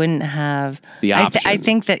 because you wouldn't have the option. I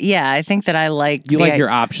think that I like you like your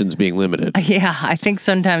options being limited. Yeah, I think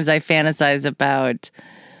sometimes I fantasize about.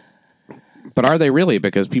 But are they really?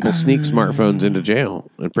 Because people sneak smartphones into jail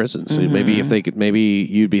and prison. So maybe if they could, maybe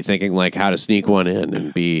you'd be thinking like how to sneak one in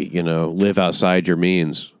and be, live outside your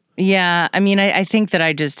means. Yeah, I mean, I think that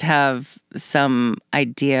I just have some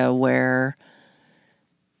idea where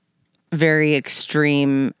very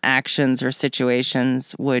extreme actions or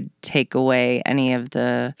situations would take away any of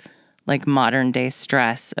the like modern day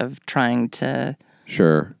stress of trying to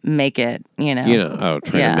make it, trying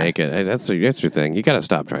to make it. That's your thing. You got to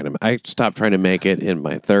stop trying to. I stopped trying to make it in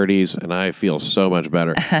my 30s, and I feel so much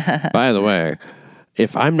better. By the way,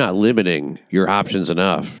 if I'm not limiting your options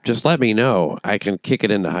enough, just let me know. I can kick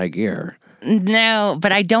it into high gear. No,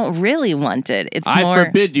 but I don't really want it. I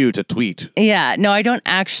forbid you to tweet. Yeah, no, I don't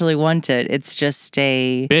actually want it. It's just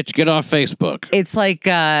bitch, get off Facebook. It's like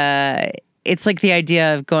the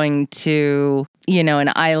idea of going to,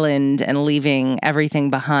 an island and leaving everything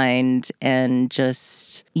behind, and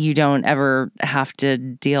just you don't ever have to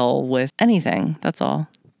deal with anything. That's all.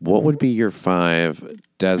 What would be your 5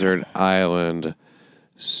 desert island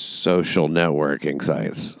social networking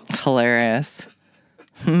sites? Hilarious.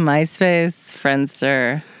 MySpace,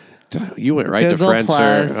 Friendster. You went right Google to Friendster.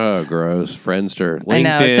 Plus. Oh, gross. Friendster. LinkedIn. I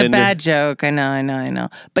know, it's a bad joke. I know.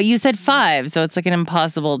 But you said 5, so it's like an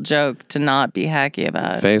impossible joke to not be hacky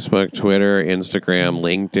about. Facebook, Twitter, Instagram,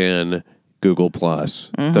 LinkedIn, Google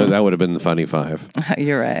Plus. That would have been the funny 5.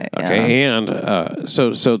 You're right. Okay, yeah. And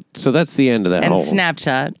so that's the end of that and whole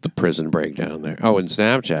Snapchat. The prison breakdown there. Oh, and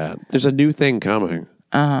Snapchat. There's a new thing coming.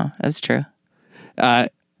 That's true.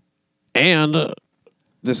 And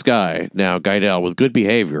this guy, now, Guidel, with good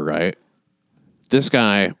behavior, right? This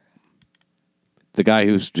guy, the guy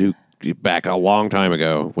who back a long time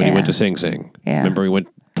ago when he went to Sing Sing. Yeah. Remember, he went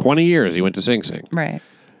 20 years, he went to Sing Sing. Right.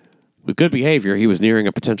 With good behavior, he was nearing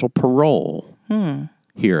a potential parole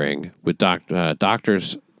hearing with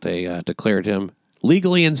doctors. They declared him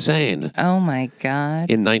legally insane. Oh, my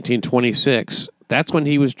God. In 1926. That's when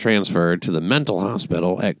he was transferred to the mental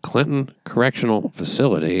hospital at Clinton Correctional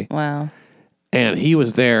Facility. Wow. And he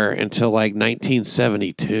was there until like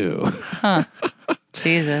 1972. Huh.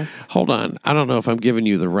 Jesus. Hold on. I don't know if I'm giving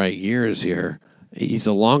you the right years here. He's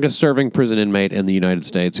the longest serving prison inmate in the United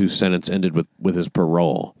States whose sentence ended with his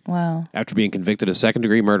parole. Wow. After being convicted of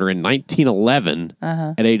second-degree murder in 1911,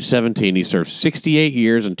 at age 17, he served 68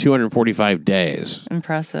 years and 245 days.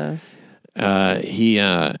 Impressive.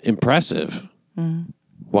 Impressive.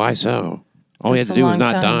 Why so? All he had to do was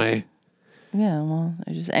not die. Yeah, well,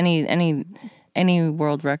 just any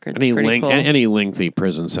world record. Cool. Any lengthy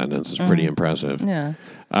prison sentence is pretty impressive. Yeah.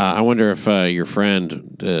 I wonder if your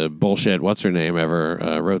friend, bullshit, what's her name,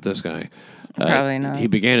 ever wrote this guy. Probably not. He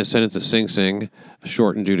began his sentence at Sing Sing,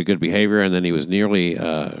 shortened due to good behavior, and then he was nearly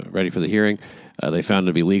ready for the hearing. They found him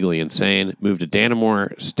to be legally insane. Moved to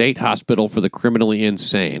Dannemora State Hospital for the criminally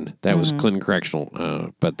insane. That was Clinton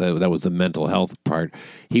Correctional, but that was the mental health part.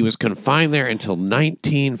 He was confined there until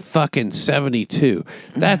 1972.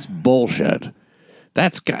 That's bullshit.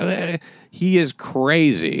 He is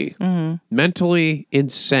crazy, mentally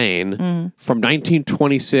insane from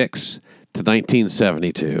 1926 to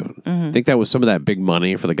 1972. I think that was some of that big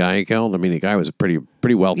money for the guy he killed. I mean, the guy was a pretty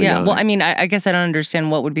wealthy guy. Well, I mean, I guess I don't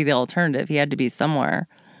understand what would be the alternative. He had to be somewhere.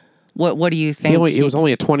 What do you think? It was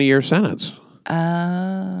only a 20-year sentence.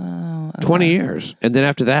 Oh. Okay. 20 years. And then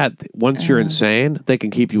after that, once you're insane, they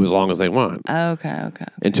can keep you as long as they want. Okay.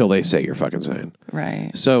 Until they say you're fucking sane.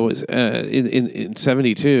 Right. So in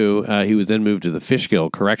 72, he was then moved to the Fishkill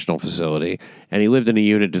Correctional Facility, and he lived in a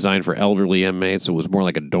unit designed for elderly inmates. It was more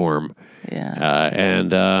like a dorm. Yeah.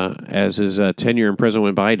 And as his tenure in prison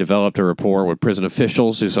went by, he developed a rapport with prison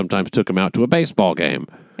officials who sometimes took him out to a baseball game.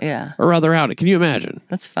 Yeah. Or other outing. Can you imagine?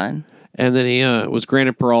 That's fun. And then he was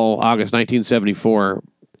granted parole August 1974.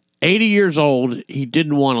 80 years old, he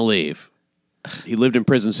didn't want to leave. He lived in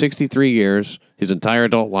prison 63 years, his entire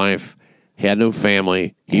adult life. He had no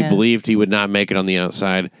family. He believed he would not make it on the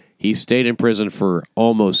outside. He stayed in prison for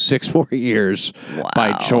almost 6 more years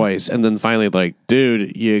by choice. And then finally, like,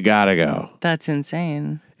 dude, you gotta go. That's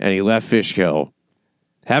insane. And he left Fishkill,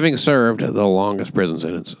 having served the longest prison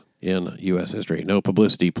sentence in U.S. history. No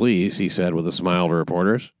publicity, please, he said with a smile to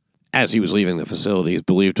reporters. As he was leaving the facility, he's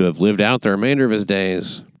believed to have lived out the remainder of his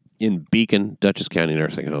days in Beacon, Dutchess County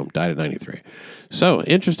Nursing Home. Died at 93. So,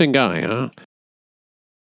 interesting guy, huh?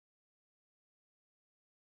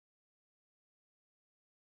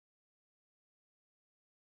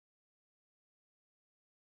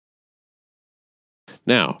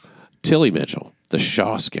 Now, Tilly Mitchell, the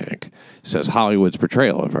Shaw skank, says Hollywood's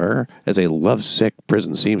portrayal of her as a lovesick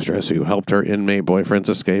prison seamstress who helped her inmate boyfriends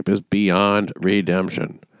escape is beyond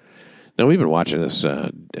redemption. Now, we've been watching this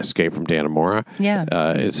Escape from Dannemora. Yeah.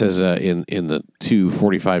 It says in the 2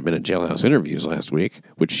 45-minute jailhouse interviews last week,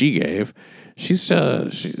 which she gave, she's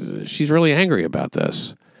really angry about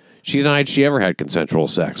this. She denied she ever had consensual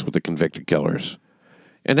sex with the convicted killers.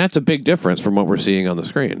 And that's a big difference from what we're seeing on the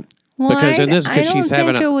screen. Well, Because in this, I because don't she's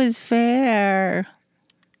having think it was fair.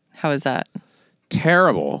 How is that?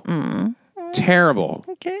 terrible. Terrible.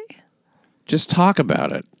 Okay. Just talk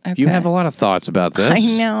about it. You Okay. have a lot of thoughts about this. I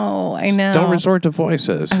know. Don't resort to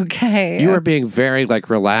voices. Okay. You are being very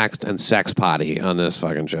relaxed and sex potty on this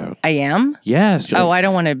fucking show. I am? Yes. Oh, I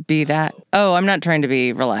don't want to be that. Oh, I'm not trying to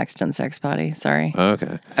be relaxed and sex potty. Sorry.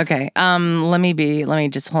 Okay. Okay. Let me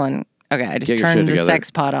just hold on. Okay, I just Get your shit turned the together.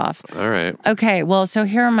 sex pot off. All right. Okay, well, so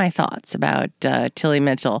here are my thoughts about Tilly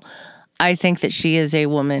Mitchell. I think that she is a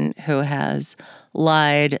woman who has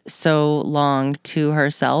lied so long to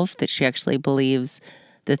herself that she actually believes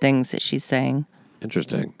the things that she's saying.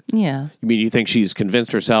 Interesting. Yeah. You mean you think she's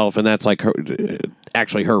convinced herself and that's like her,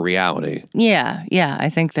 actually her reality? Yeah. I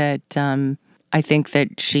think that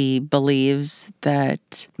she believes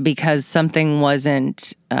that because something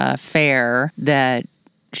wasn't fair, that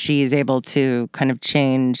she's able to kind of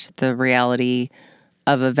change the reality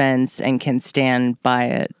of events and can stand by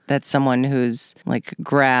it. That someone whose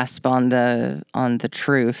grasp on the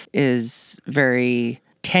truth is very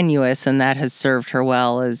tenuous, and that has served her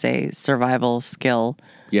well as a survival skill.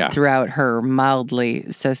 Yeah. Throughout her mildly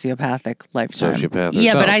sociopathic lifetime.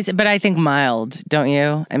 Yeah, but I think mild, don't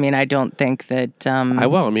you? I mean, I don't think that.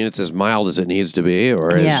 It's as mild as it needs to be,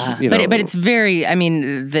 or but it's very. I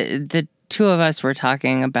mean, the two of us were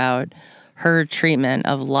talking about her treatment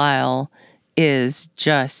of Lyle is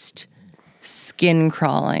just skin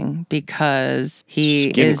crawling because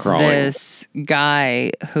this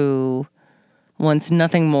guy who wants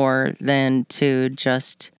nothing more than to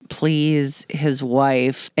just please his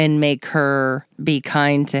wife and make her be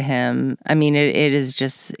kind to him. I mean, it is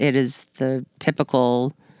the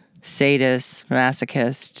typical sadist,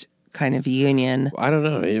 masochist kind of union. I don't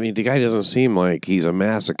know. I mean, the guy doesn't seem like he's a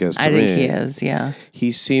masochist to me. I think he is, yeah.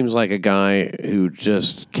 He seems like a guy who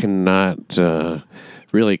just cannot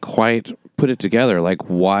really quite put it together. Like,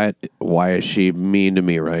 why is she mean to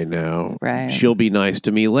me right now? Right. She'll be nice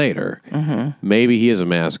to me later. Mm-hmm. Maybe he is a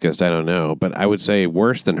masochist. I don't know. But I would say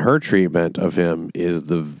worse than her treatment of him is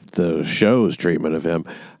the show's treatment of him,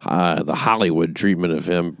 the Hollywood treatment of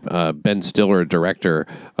him. Ben Stiller, director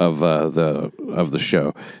of the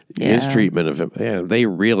show, his treatment of him. Man, they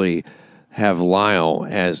really have Lyle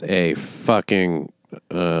as a fucking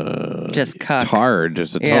just cuck. Tard,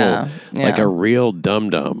 just a total, like a real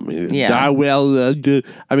dum-dum. Yeah.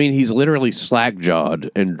 I mean, he's literally slack-jawed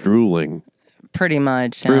and drooling pretty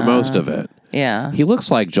much through most of it. Yeah. He looks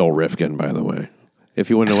like Joel Rifkin, by the way. If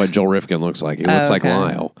you want to know what Joel Rifkin looks like, he looks like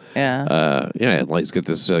Lyle. Yeah. He's got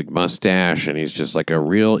this mustache, and he's just like a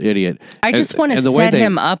real idiot. I just want to set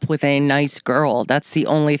him up with a nice girl. That's the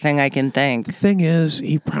only thing I can think. The thing is,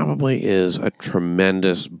 he probably is a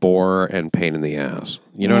tremendous bore and pain in the ass.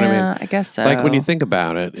 You know what I mean? Yeah, I guess so. Like, when you think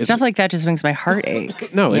about it. Stuff like that just makes my heart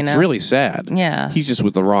ache. No, it's really sad. Yeah. He's just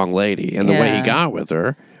with the wrong lady. And the way he got with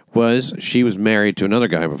her was she was married to another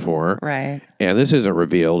guy before. Right. And this isn't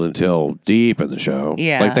revealed until deep in the show.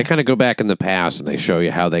 Yeah. Like, they kind of go back in the past and they show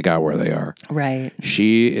you how they got where they are. Right.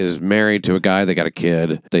 She is married to a guy, they got a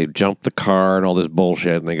kid. They jump the car and all this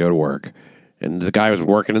bullshit and they go to work. And the guy was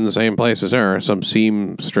working in the same place as her, some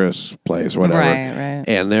seamstress place, whatever. Right.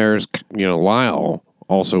 And there's, Lyle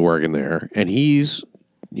also working there. And he's...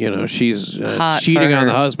 she's cheating on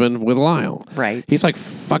the husband with Lyle. Right. He's like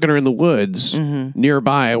fucking her in the woods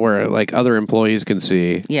nearby where like other employees can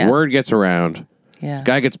see. Yeah. Word gets around. Yeah.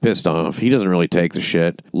 Guy gets pissed off. He doesn't really take the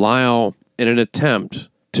shit. Lyle, in an attempt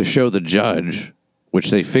to show the judge,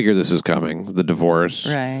 which they figure this is coming, the divorce.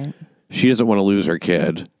 Right. She doesn't want to lose her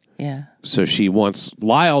kid. Yeah. So she wants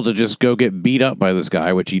Lyle to just go get beat up by this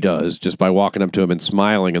guy, which he does just by walking up to him and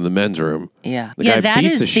smiling in the men's room. Yeah. The guy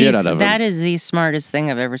beats the shit out of him. That is the smartest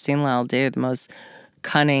thing I've ever seen Lyle do. The most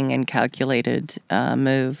cunning and calculated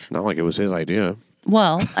move. Not like it was his idea.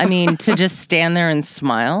 Well, I mean, to just stand there and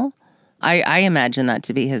smile, I imagine that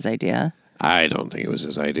to be his idea. I don't think it was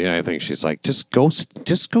his idea. I think she's like, just go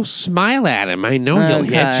smile at him. I know he'll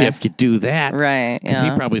hit you if you do that. Right. Because he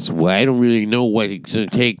probably said, well, I don't really know what it's going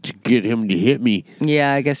to take to get him to hit me.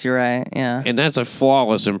 Yeah, I guess you're right. Yeah. And that's a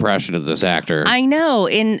flawless impression of this actor. I know.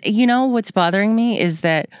 And you know what's bothering me is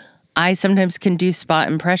that I sometimes can do spot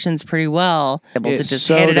impressions pretty well, able to just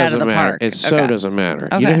hit it out of the park. It so doesn't matter.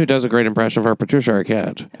 Okay. You know who does a great impression of her? Patricia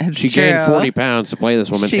Arquette. It's she true. gained 40 pounds to play this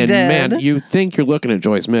woman. She and did. man, you think you're looking at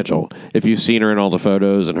Joyce Mitchell if you've seen her in all the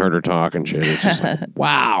photos and heard her talk and shit. It's just like,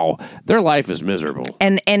 wow, their life is miserable.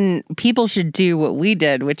 And people should do what we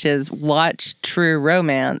did, which is watch True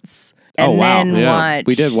Romance. And then watch.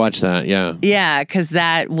 We did watch that, yeah. Yeah, because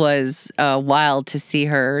that was wild to see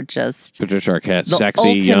her just... Patricia Arquette, the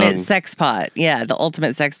sexy, ultimate young. Sex pot. Yeah, the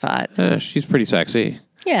ultimate sex pot. She's pretty sexy.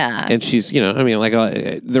 Yeah. And she's,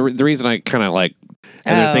 the reason I kind of like,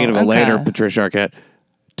 and they're thinking of a later Patricia Arquette,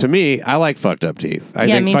 to me, I like fucked up teeth. I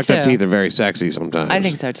think fucked up teeth are very sexy sometimes. I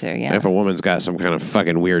think so too, yeah. If a woman's got some kind of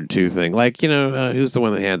fucking weird tooth thing. Like, who's the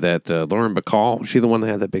one that had that, Lauren Bacall? She the one that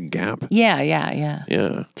had that big gap? Yeah.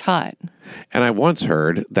 Yeah. It's hot. And I once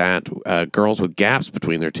heard that girls with gaps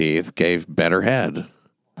between their teeth gave better head.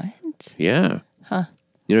 What? Yeah. Huh.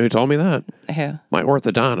 You know who told me that? Who? My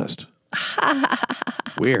orthodontist.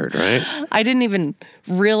 Weird, right? I didn't even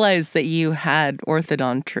realize that you had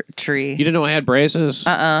orthodontry. You didn't know I had braces?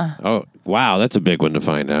 Oh, wow. That's a big one to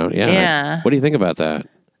find out. Yeah. Yeah. What do you think about that?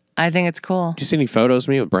 I think it's cool. Did you see any photos of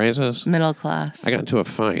me with braces? Middle class. I got into a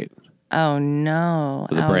fight Oh, no.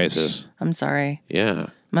 with the braces. I'm sorry. Yeah.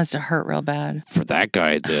 Must have hurt real bad. For that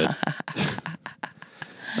guy, it did.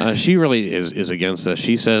 She really is against this.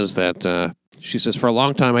 She says that... She says, for a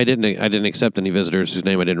long time, I didn't accept any visitors whose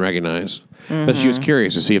name I didn't recognize. But she was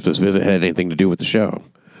curious to see if this visit had anything to do with the show.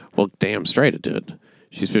 Well, damn straight it did.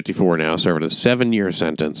 She's 54 now, serving a 7-year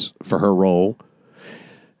sentence for her role.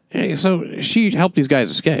 And so she helped these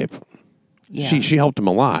guys escape. Yeah. She helped them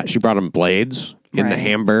a lot. She brought them blades in the Right.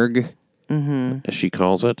 Hamburg, as she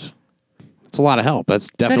calls it. It's a lot of help.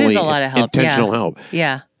 That's definitely a lot of help, intentional help.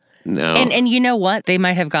 Yeah. No. And you know what? They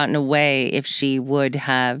might have gotten away if she would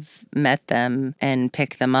have met them and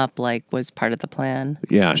picked them up like was part of the plan.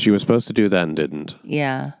 Yeah, she was supposed to do that and didn't.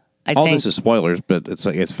 Yeah. I All think this is spoilers, but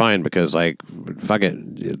it's fine because fuck it,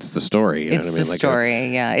 it's the story. You know it's what I mean? the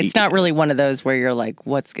story. Yeah, it's not really one of those where you're like,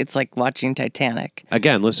 it's like watching Titanic.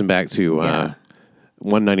 Again, listen back to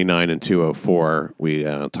 199 and 204. We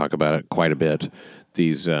talk about it quite a bit.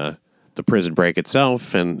 These the prison break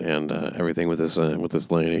itself and everything with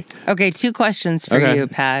this lady. Okay, 2 questions for you,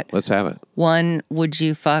 Pat. Let's have it. 1, would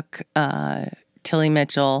you fuck Tilly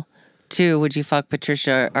Mitchell? 2, would you fuck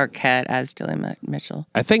Patricia Arquette as Tilly Mitchell?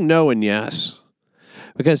 I think no and yes.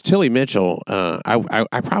 Because Tilly Mitchell,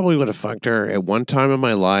 I probably would have fucked her at one time in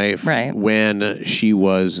my life, right, when she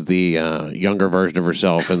was the younger version of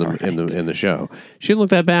herself in the show. She didn't look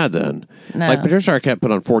that bad then. No. Like Patricia Arquette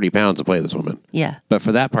put on 40 pounds to play this woman. Yeah, but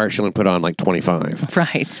for that part, she only put on like 25.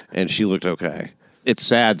 Right, and she looked okay. It's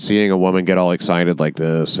sad seeing a woman get all excited like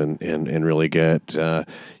this and really get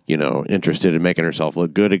interested in making herself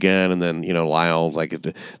look good again. And then Lyle, like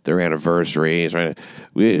their anniversaries, right?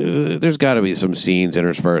 There's got to be some scenes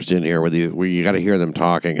interspersed in here where you got to hear them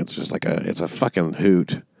talking. It's just like it's a fucking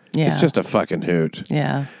hoot. Yeah, it's just a fucking hoot.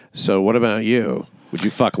 Yeah. So what about you? Would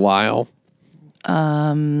you fuck Lyle?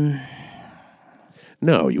 No,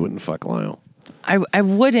 you wouldn't fuck Lyle. I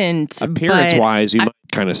wouldn't. Appearance wise, you might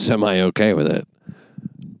kind of semi okay with it.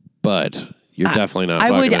 But you're definitely not.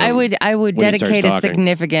 I would dedicate a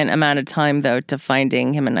significant amount of time though to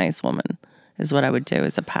finding him a nice woman. Is what I would do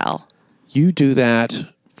as a pal. You do that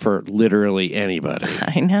for literally anybody.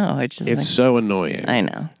 I know. It's so annoying. I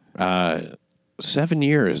know. 7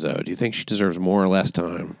 years, though. Do you think she deserves more or less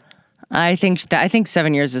time? I think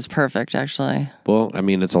 7 years is perfect, actually. Well, I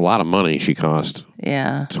mean, it's a lot of money she cost.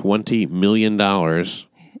 Yeah. $20 million for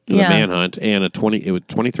the manhunt, and it was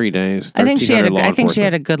 23 days. I think she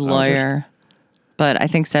had a good lawyer, but I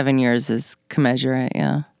think 7 years is commensurate.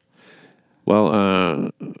 Yeah.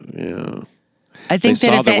 Well, yeah. I think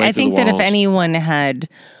that if anyone had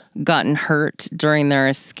gotten hurt during their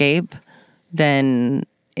escape, then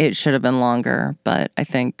it should have been longer. But I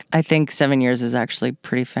think 7 years is actually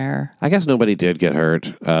pretty fair. I guess nobody did get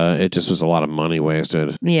hurt. It just was a lot of money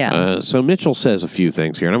wasted. Yeah. So Mitchell says a few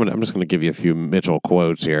things here, and I'm just going to give you a few Mitchell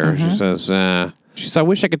quotes here. She says, I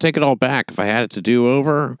wish I could take it all back. If I had it to do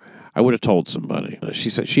over, I would have told somebody. She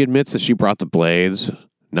said she admits that she brought the blades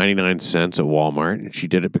 99 cents at Walmart, and she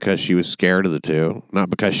did it because she was scared of the two, not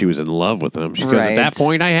because she was in love with them. She goes, at that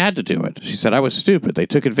point, I had to do it. She said, I was stupid. They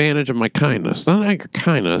took advantage of my kindness. Not your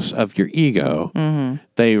kindness, of your ego.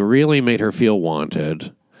 They really made her feel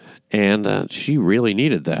wanted, and she really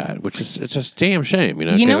needed that, which is it's a damn shame.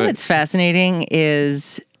 You know what's fascinating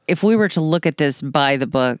is if we were to look at this by the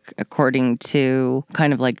book according to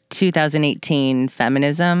kind of like 2018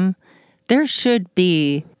 feminism, there should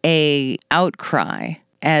be a outcry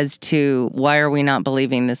as to why are we not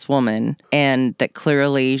believing this woman, and that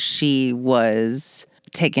clearly she was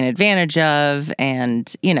taken advantage of.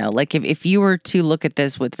 And, like if you were to look at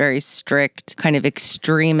this with very strict kind of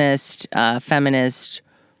extremist, feminist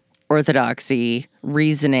orthodoxy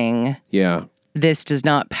reasoning, this does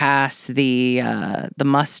not pass the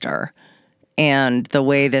muster. And the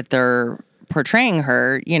way that they're portraying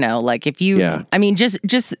her, like if you, I mean,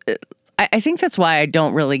 just I think that's why I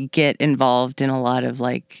don't really get involved in a lot of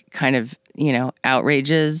like kind of,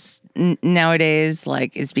 outrages nowadays,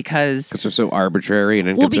 like is because they're so arbitrary and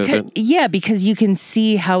inconsistent. Because you can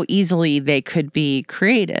see how easily they could be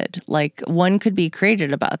created. Like one could be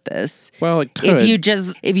created about this. Well, it could. If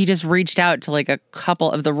you just reached out to like a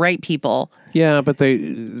couple of the right people. Yeah, but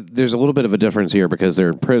there's a little bit of a difference here because they're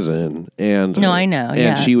in prison, and no, I know,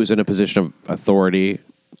 and she was in a position of authority.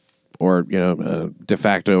 Or de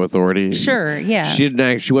facto authority. Sure, yeah.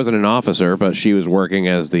 She wasn't an officer, but she was working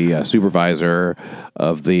as the supervisor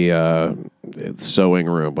of the sewing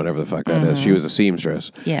room, whatever the fuck that is. She was a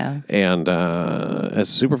seamstress. Yeah. And as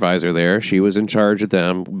a supervisor there, she was in charge of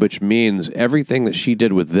them, which means everything that she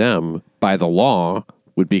did with them by the law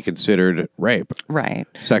would be considered rape. Right.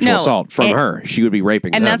 Sexual assault from her. She would be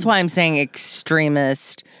raping them. And that's why I'm saying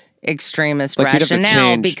extremist like rationale, you'd have to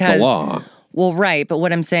change because the law. Well, right. But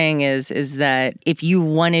what I'm saying is that if you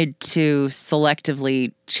wanted to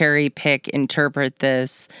selectively cherry pick, interpret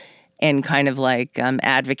this and kind of like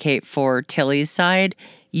advocate for Tilly's side,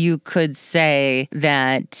 you could say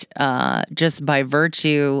that just by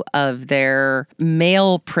virtue of their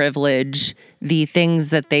male privilege, the things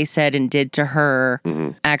that they said and did to her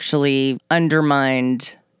actually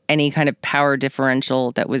undermined any kind of power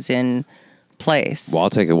differential that was in place. Well, I'll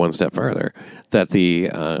take it one step further. That the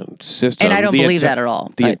system... And I don't believe that at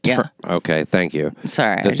all. Okay, thank you.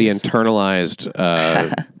 Sorry. That the internalized,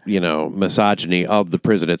 misogyny of the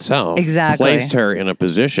prison itself placed her in a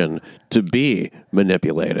position to be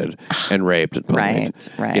manipulated and raped and bullied.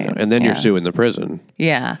 Right. And then you're suing the prison.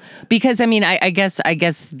 Yeah. Because, I mean, I guess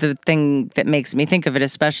the thing that makes me think of it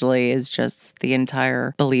especially is just the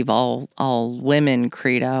entire believe all women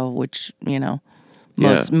credo, which,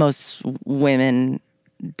 most women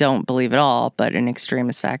don't believe at all, but an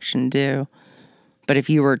extremist faction do. But if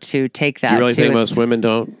you were to take that, you really think most women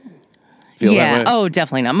don't feel that way? Oh,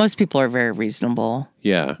 definitely not. Most people are very reasonable.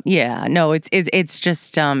 Yeah. Yeah. No, it's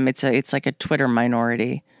just it's like a Twitter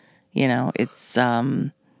minority. It's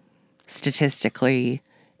statistically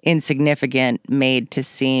insignificant, made to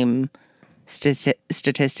seem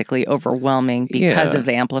statistically overwhelming because of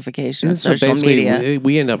the amplification of social media.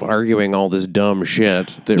 We end up arguing all this dumb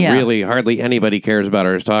shit that really hardly anybody cares about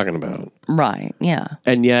or is talking about. Right, yeah.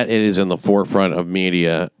 And yet it is in the forefront of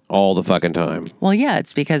media all the fucking time. Well, yeah,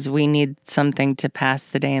 it's because we need something to pass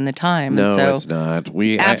the day and the time. No, and so, it's not.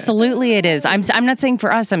 Absolutely it is. I'm not saying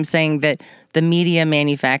for us, I'm saying that the media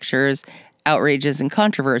manufactures outrages and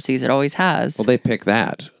controversies. It always has. Well, they pick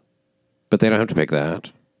that. But they don't have to pick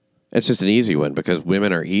that. It's just an easy one because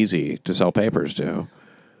women are easy to sell papers to.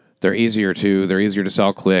 They're easier to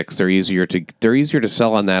sell clicks. They're easier to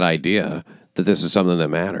sell on that idea that this is something that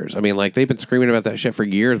matters. I mean, like they've been screaming about that shit for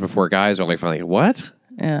years before guys are like finally, what?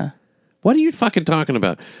 Yeah. What are you fucking talking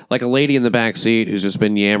about? Like a lady in the back seat who's just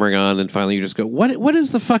been yammering on, and finally you just go, what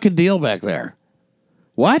is the fucking deal back there?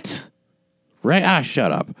 What? Right?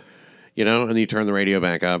 Shut up. And then you turn the radio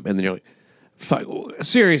back up, and then you're like, fuck,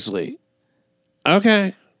 seriously?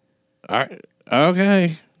 Okay. All right.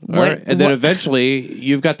 Okay. All right. And then eventually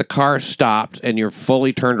you've got the car stopped and you're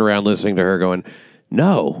fully turned around listening to her going,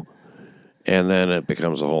 no. And then it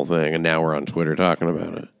becomes a whole thing. And now we're on Twitter talking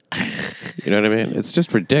about it. You know what I mean? It's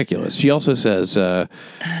just ridiculous. She also says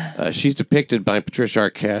she's depicted by Patricia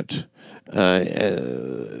Arquette.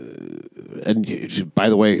 And she, by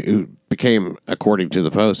the way, who became, according to the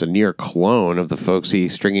Post, a near clone of the folksy,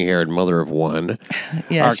 stringy-haired mother of one.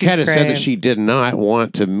 Yeah, Arquette has said that she did not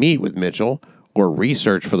want to meet with Mitchell or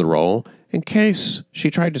research for the role in case she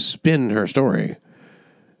tried to spin her story.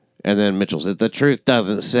 And then Mitchell said, the truth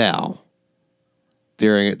doesn't sell.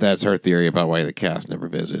 That's her theory about why the cast never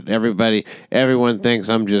visited. Everyone thinks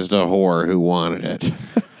I'm just a whore who wanted it.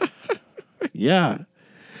 Yeah.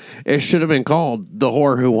 It should have been called The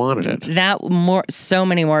Whore Who Wanted It. So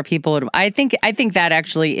many more people would. I think that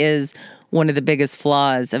actually is one of the biggest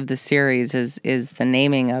flaws of the series is the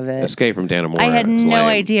naming of it. Escape from Dannemora. I had no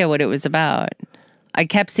idea what it was about. I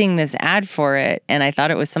kept seeing this ad for it, and I thought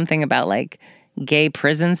it was something about like gay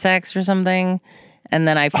prison sex or something. And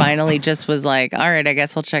then I finally just was like, all right, I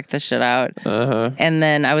guess I'll check this shit out. Uh-huh. And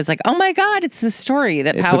then I was like, oh my God, it's the story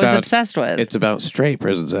that Pal was obsessed with. It's about straight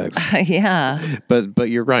prison sex. Yeah. But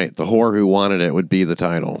you're right. The Whore Who Wanted It would be the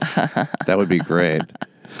title. That would be great.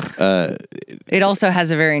 It also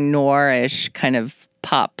has a very noirish kind of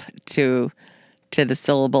pop to the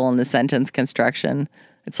syllable and the sentence construction.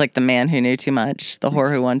 It's like the man who knew too much, the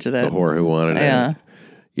whore who wanted it. The whore who wanted it.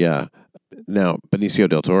 Yeah. Now, Benicio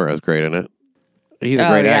del Toro is great in it. He's a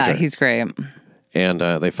great actor. Yeah, he's great. And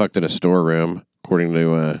they fucked in a storeroom, according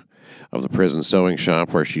to of the prison sewing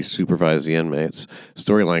shop where she supervised the inmates.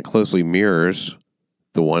 Storyline closely mirrors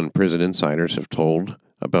the one prison insiders have told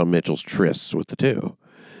about Mitchell's trysts with the two.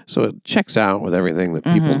 So it checks out with everything that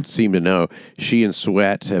people seem to know. She and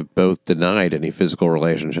Sweat have both denied any physical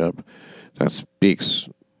relationship. That speaks,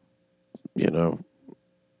 I don't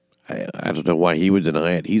know why he would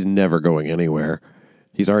deny it. He's never going anywhere.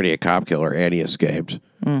 He's already a cop killer, and he escaped.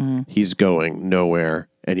 Mm-hmm. He's going nowhere,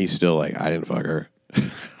 and he's still like, I didn't fuck her.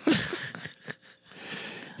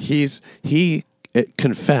 He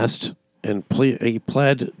confessed and he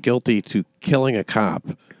pled guilty to killing a cop.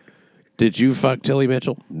 Did you fuck Tilly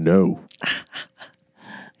Mitchell? No.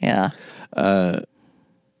 Yeah.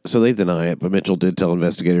 So they deny it, but Mitchell did tell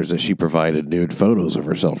investigators that she provided nude photos of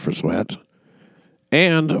herself for Sweat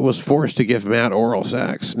and was forced to give Matt oral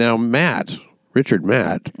sex. Now, Richard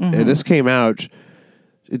Matt, and this came out,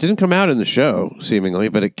 it didn't come out in the show, seemingly,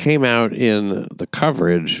 but it came out in the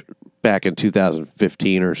coverage back in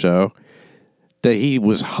 2015 or so, that he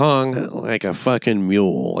was hung like a fucking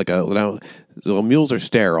mule. Mules are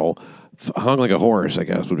sterile. Hung like a horse, I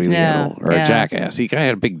guess, would be the animal. Or a jackass. He kind of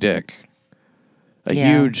had a big dick. A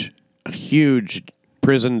huge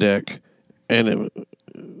prison dick. And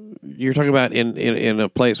you're talking about in a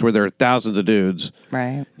place where there are thousands of dudes.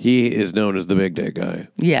 Right. He is known as the big dick guy.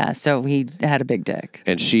 Yeah, so he had a big dick.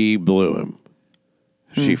 And she blew him.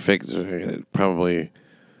 She fixed probably.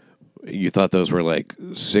 You thought those were like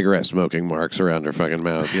cigarette smoking marks around her fucking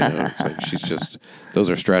mouth. It's like she's just, those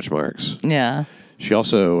are stretch marks. Yeah. She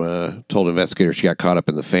also told investigators she got caught up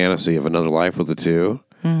in the fantasy of another life with the two.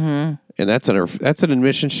 Mm-hmm. And that's an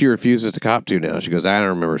admission she refuses to cop to now. She goes, I don't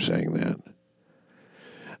remember saying that.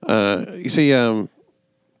 You see,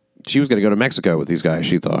 she was going to go to Mexico with these guys,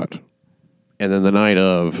 she thought. And then the night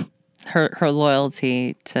of... Her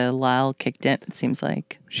loyalty to Lyle kicked in, it seems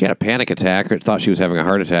like. She had a panic attack or thought she was having a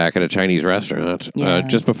heart attack at a Chinese restaurant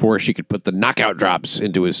just before she could put the knockout drops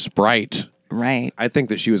into his Sprite. Right. I think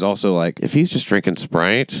that she was also like, if he's just drinking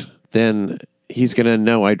Sprite, then he's going to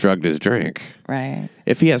know I drugged his drink. Right.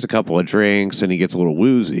 If he has a couple of drinks and he gets a little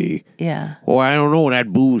woozy, well, I don't know,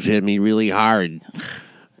 that booze hit me really hard.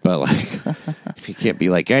 But like, he can't be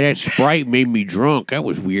like, that Sprite made me drunk. That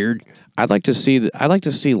was weird. I'd like to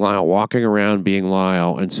see Lyle walking around being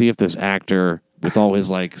Lyle and see if this actor with all his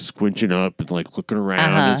like squinching up and like looking around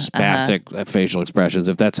and spastic facial expressions,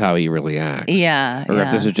 if that's how he really acts. Yeah. Or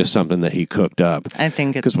if this is just something that he cooked up. I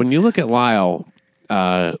think it's... Because when you look at Lyle,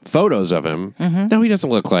 photos of him, no, he doesn't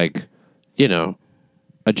look like,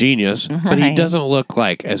 a genius, but he doesn't look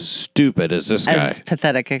like as stupid as this guy. As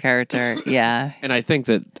pathetic a character, yeah. And I think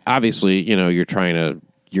that obviously, you're trying to,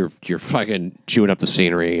 you're fucking chewing up the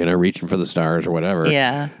scenery, reaching for the stars or whatever.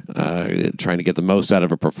 Yeah. Trying to get the most out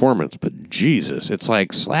of a performance. But Jesus, it's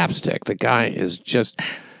like slapstick. The guy is just,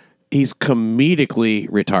 he's comedically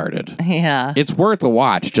retarded. Yeah. It's worth a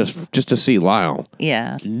watch just to see Lyle.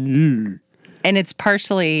 Yeah. And it's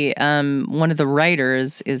partially, one of the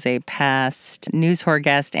writers is a past News Whore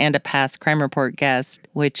guest and a past Crime Report guest,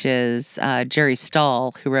 which is Jerry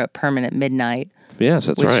Stahl, who wrote Permanent Midnight. Yes,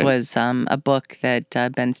 that's right. Which was a book that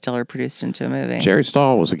Ben Stiller produced into a movie. Jerry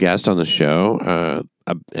Stahl was a guest on the show,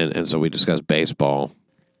 and so we discussed baseball.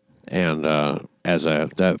 And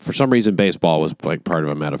for some reason, baseball was like part of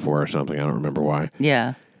a metaphor or something. I don't remember why.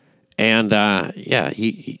 Yeah. And I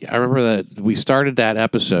remember that we started that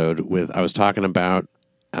episode with, I was talking about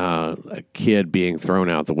a kid being thrown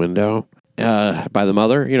out the window by the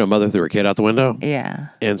mother. Mother threw her kid out the window. Yeah.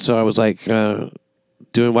 And so I was like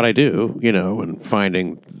doing what I do, and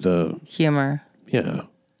finding the humor. Yeah.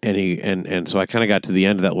 And so I kind of got to the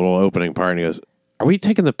end of that little opening part, and he goes, "Are we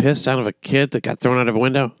taking the piss out of a kid that got thrown out of a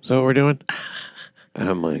window? Is that what we're doing?" And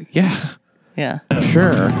I'm like, yeah. Yeah.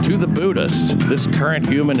 Sure. To the Buddhist, this current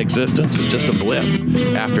human existence is just a blip.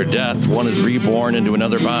 After death, one is reborn into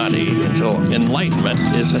another body until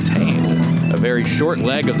enlightenment is attained. A very short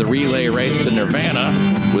leg of the relay race to Nirvana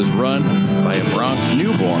was run by a Bronx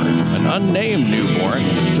newborn. An unnamed newborn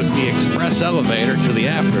took the express elevator to the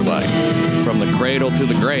afterlife. From the cradle to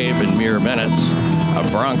the grave in mere minutes, a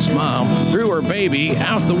Bronx mom threw her baby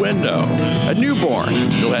out the window. A newborn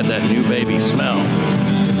still had that new baby smell.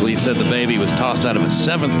 Police said the baby was tossed out of a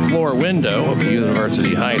 7th floor window of the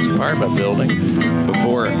University Heights apartment building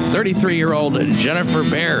before 33-year-old Jennifer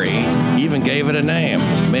Berry even gave it a name.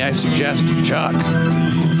 May I suggest Chuck?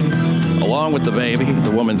 Along with the baby, the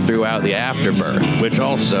woman threw out the afterbirth, which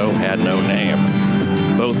also had no name.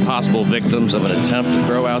 Both possible victims of an attempt to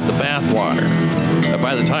throw out the bathwater.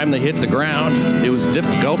 By the time they hit the ground, it was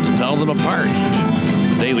difficult to tell them apart.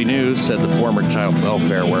 Daily News said the former child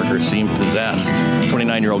welfare worker seemed possessed.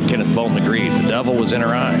 29-year-old Kenneth Bolton agreed. The devil was in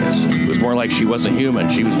her eyes. It was more like she wasn't human.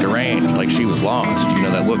 She was deranged, like she was lost.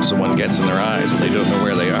 That look someone gets in their eyes when they don't know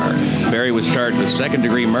where they are. Berry was charged with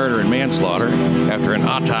second-degree murder and manslaughter after an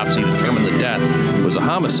autopsy determined the death was a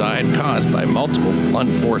homicide caused by multiple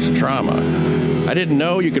unforced trauma. I didn't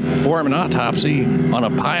know you could perform an autopsy on a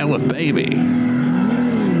pile of baby.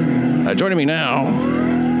 Joining me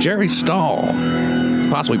now, Jerry Stahl.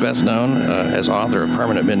 Possibly best known as author of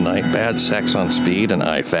Permanent Midnight, Bad Sex on Speed, and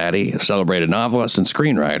I, Fatty, a celebrated novelist and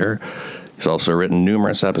screenwriter. He's also written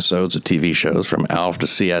numerous episodes of TV shows from ALF to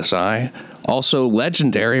CSI. Also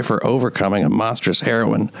legendary for overcoming a monstrous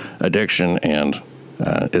heroin addiction, and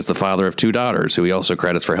is the father of 2 daughters, who he also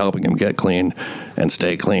credits for helping him get clean and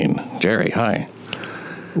stay clean. Jerry, hi.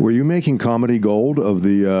 Were you making comedy gold of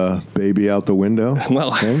the baby out the window?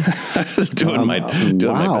 Well, I was doing my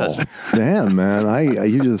best. Damn, man.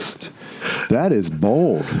 That is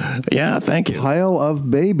bold. Yeah, thank you. Pile of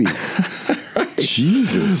baby.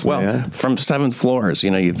 Jesus, well, man. From 7th floors,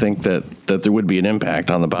 you'd think that there would be an impact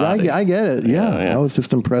on the body. I get it. Yeah. I was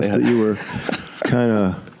just impressed that you were kind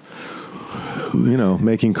of,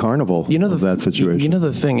 making carnival of that situation.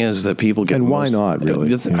 The thing is that people get... And why not,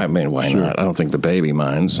 really? Why not? I don't think the baby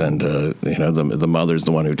minds, and, the mother's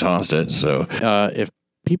the one who tossed it, so... If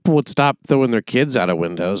people would stop throwing their kids out of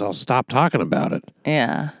windows, I'll stop talking about it.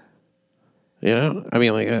 Yeah.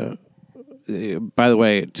 By the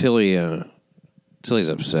way, Tilly's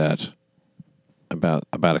upset about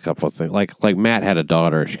a couple of things. Like Matt had a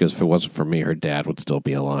daughter. She goes, "If it wasn't for me, her dad would still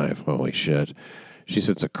be alive." Holy shit! She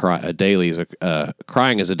says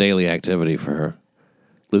crying is a daily activity for her.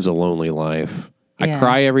 Lives a lonely life. Yeah. I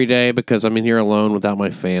cry every day because I'm in here alone without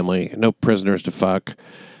my family. No prisoners to fuck.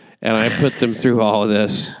 And I put them through all of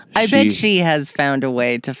this. I bet she has found a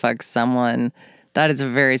way to fuck someone. That is a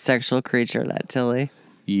very sexual creature, that Tilly.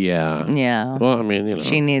 Yeah. Yeah. Well,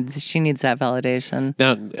 she needs that validation.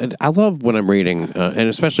 Now, I love when I'm reading, and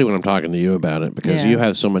especially when I'm talking to you about it, because you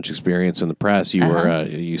have so much experience in the press. You were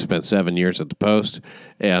you spent 7 years at the Post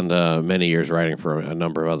and many years writing for a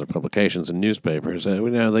number of other publications and newspapers.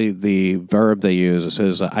 The verb they use, it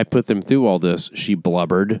says, "I put them through all this." She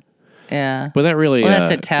blubbered. Yeah. But that really... Well,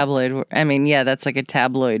 that's a tabloid... that's like a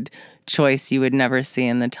tabloid choice you would never see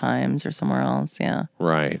in the Times or somewhere else, yeah.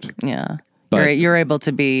 Right. Yeah. But you're able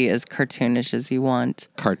to be as cartoonish as you want.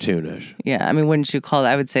 Cartoonish. Yeah, wouldn't you call it...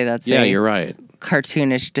 I would say that's you're right.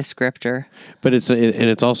 Cartoonish descriptor. But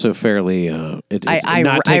it's also fairly... I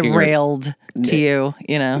railed to you,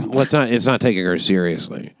 Well, it's not taking her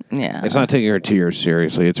seriously. Yeah. It's not taking her too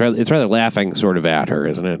seriously. It's rather laughing sort of at her,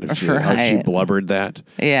 isn't it? She blubbered that.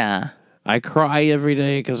 Yeah. I cry every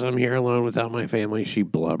day because I'm here alone without my family. She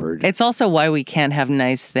blubbered. It's also why we can't have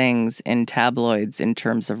nice things in tabloids in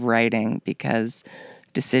terms of writing, because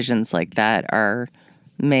decisions like that are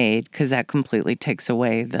made, because that completely takes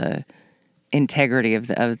away the integrity of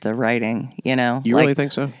the writing, You really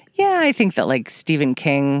think so? Yeah, I think that Stephen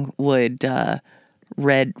King would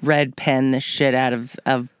red pen the shit out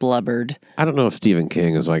of blubbered. I don't know if Stephen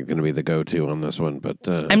King is like going to be the go-to on this one, but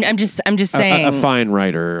I'm just saying a fine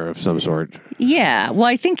writer of some sort. Yeah, well,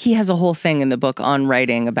 I think he has a whole thing in the book on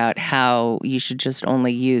writing about how you should just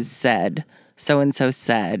only use said, so and so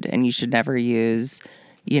said, and you should never use,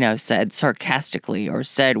 said sarcastically or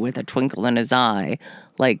said with a twinkle in his eye.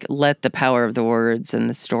 Like, let the power of the words and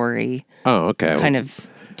the story kind of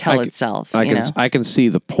tell itself. I can see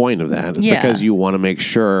the point of that. It's because you want to make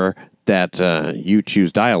sure that you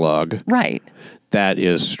choose dialogue right that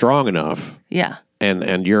is strong enough. Yeah.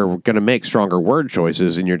 And you're going to make stronger word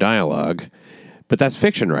choices in your dialogue. But that's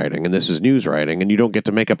fiction writing, and this is news writing, and you don't get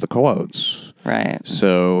to make up the quotes. Right.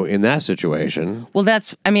 So in that situation... Well,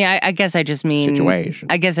 I guess I just mean... Situation.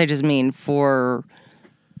 I guess I just mean for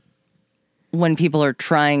when people are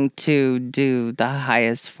trying to do the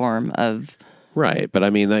highest form of... Right, but I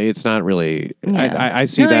mean, it's not really... Yeah. I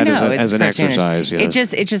see that as an exercise. It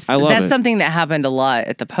just that's something that happened a lot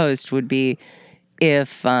at the Post would be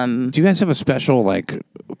if... Do you guys have a special, like,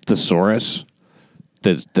 thesaurus?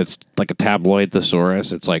 That's like a tabloid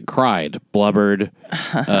thesaurus. It's like cried, blubbered,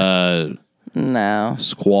 no,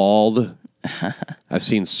 squalled. I've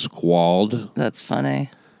seen squalled. That's funny.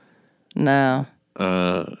 No.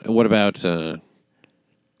 What about?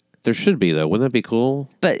 There should be though. Wouldn't that be cool?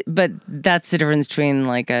 But that's the difference between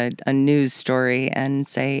like a news story and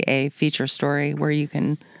say a feature story where you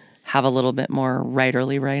can have a little bit more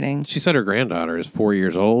writerly writing. She said her granddaughter is 4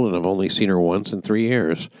 years old, and I've only seen her once in 3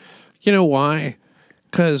 years. You know why?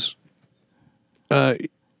 Because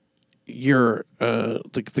your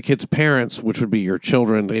the kid's parents, which would be your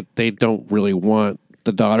children, they don't really want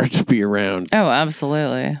the daughter to be around. Oh,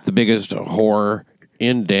 absolutely. The biggest whore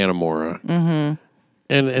in Dannemora. Mm-hmm.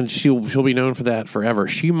 And she'll be known for that forever.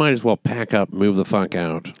 She might as well pack up, move the fuck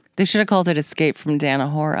out. They should have called it Escape from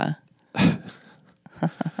Dannemora.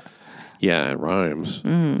 Yeah, it rhymes.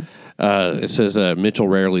 Mm. It says Mitchell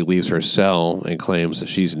rarely leaves her cell and claims that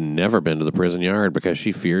she's never been to the prison yard because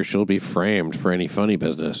she fears she'll be framed for any funny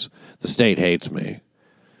business. The state hates me.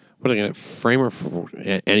 What are they going to frame her for?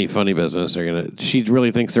 Any funny business? She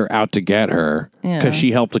really thinks they're out to get her because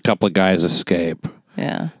she helped a couple of guys escape.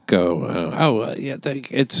 Yeah.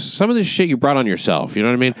 It's some of this shit you brought on yourself. You know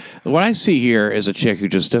what I mean? What I see here is a chick who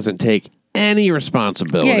just doesn't take any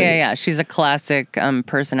responsibility. Yeah. She's a classic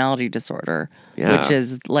personality disorder, which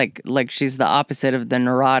is like she's the opposite of the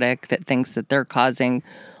neurotic that thinks that they're causing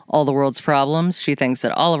all the world's problems. She thinks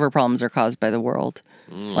that all of her problems are caused by the world.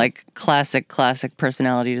 Like classic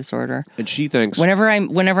personality disorder. And she thinks whenever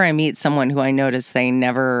I meet someone who I notice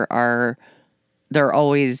they're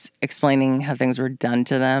always explaining how things were done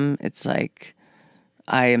to them, it's like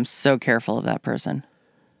I am so careful of that person.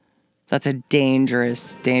 That's a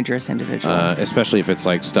dangerous individual. Especially if it's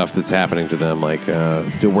like stuff that's happening to them, like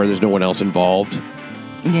where there's no one else involved.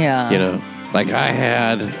 Yeah. You know, like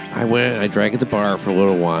I drank at the bar for a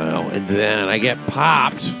little while, and then I get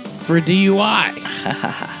popped for a DUI.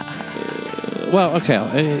 Well, okay,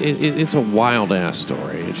 it's a wild ass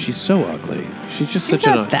story, and she's so ugly. She's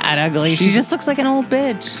not that ugly. She just looks like an old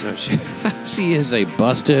bitch. No, she is a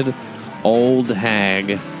busted old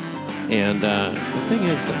hag, and the thing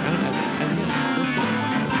is,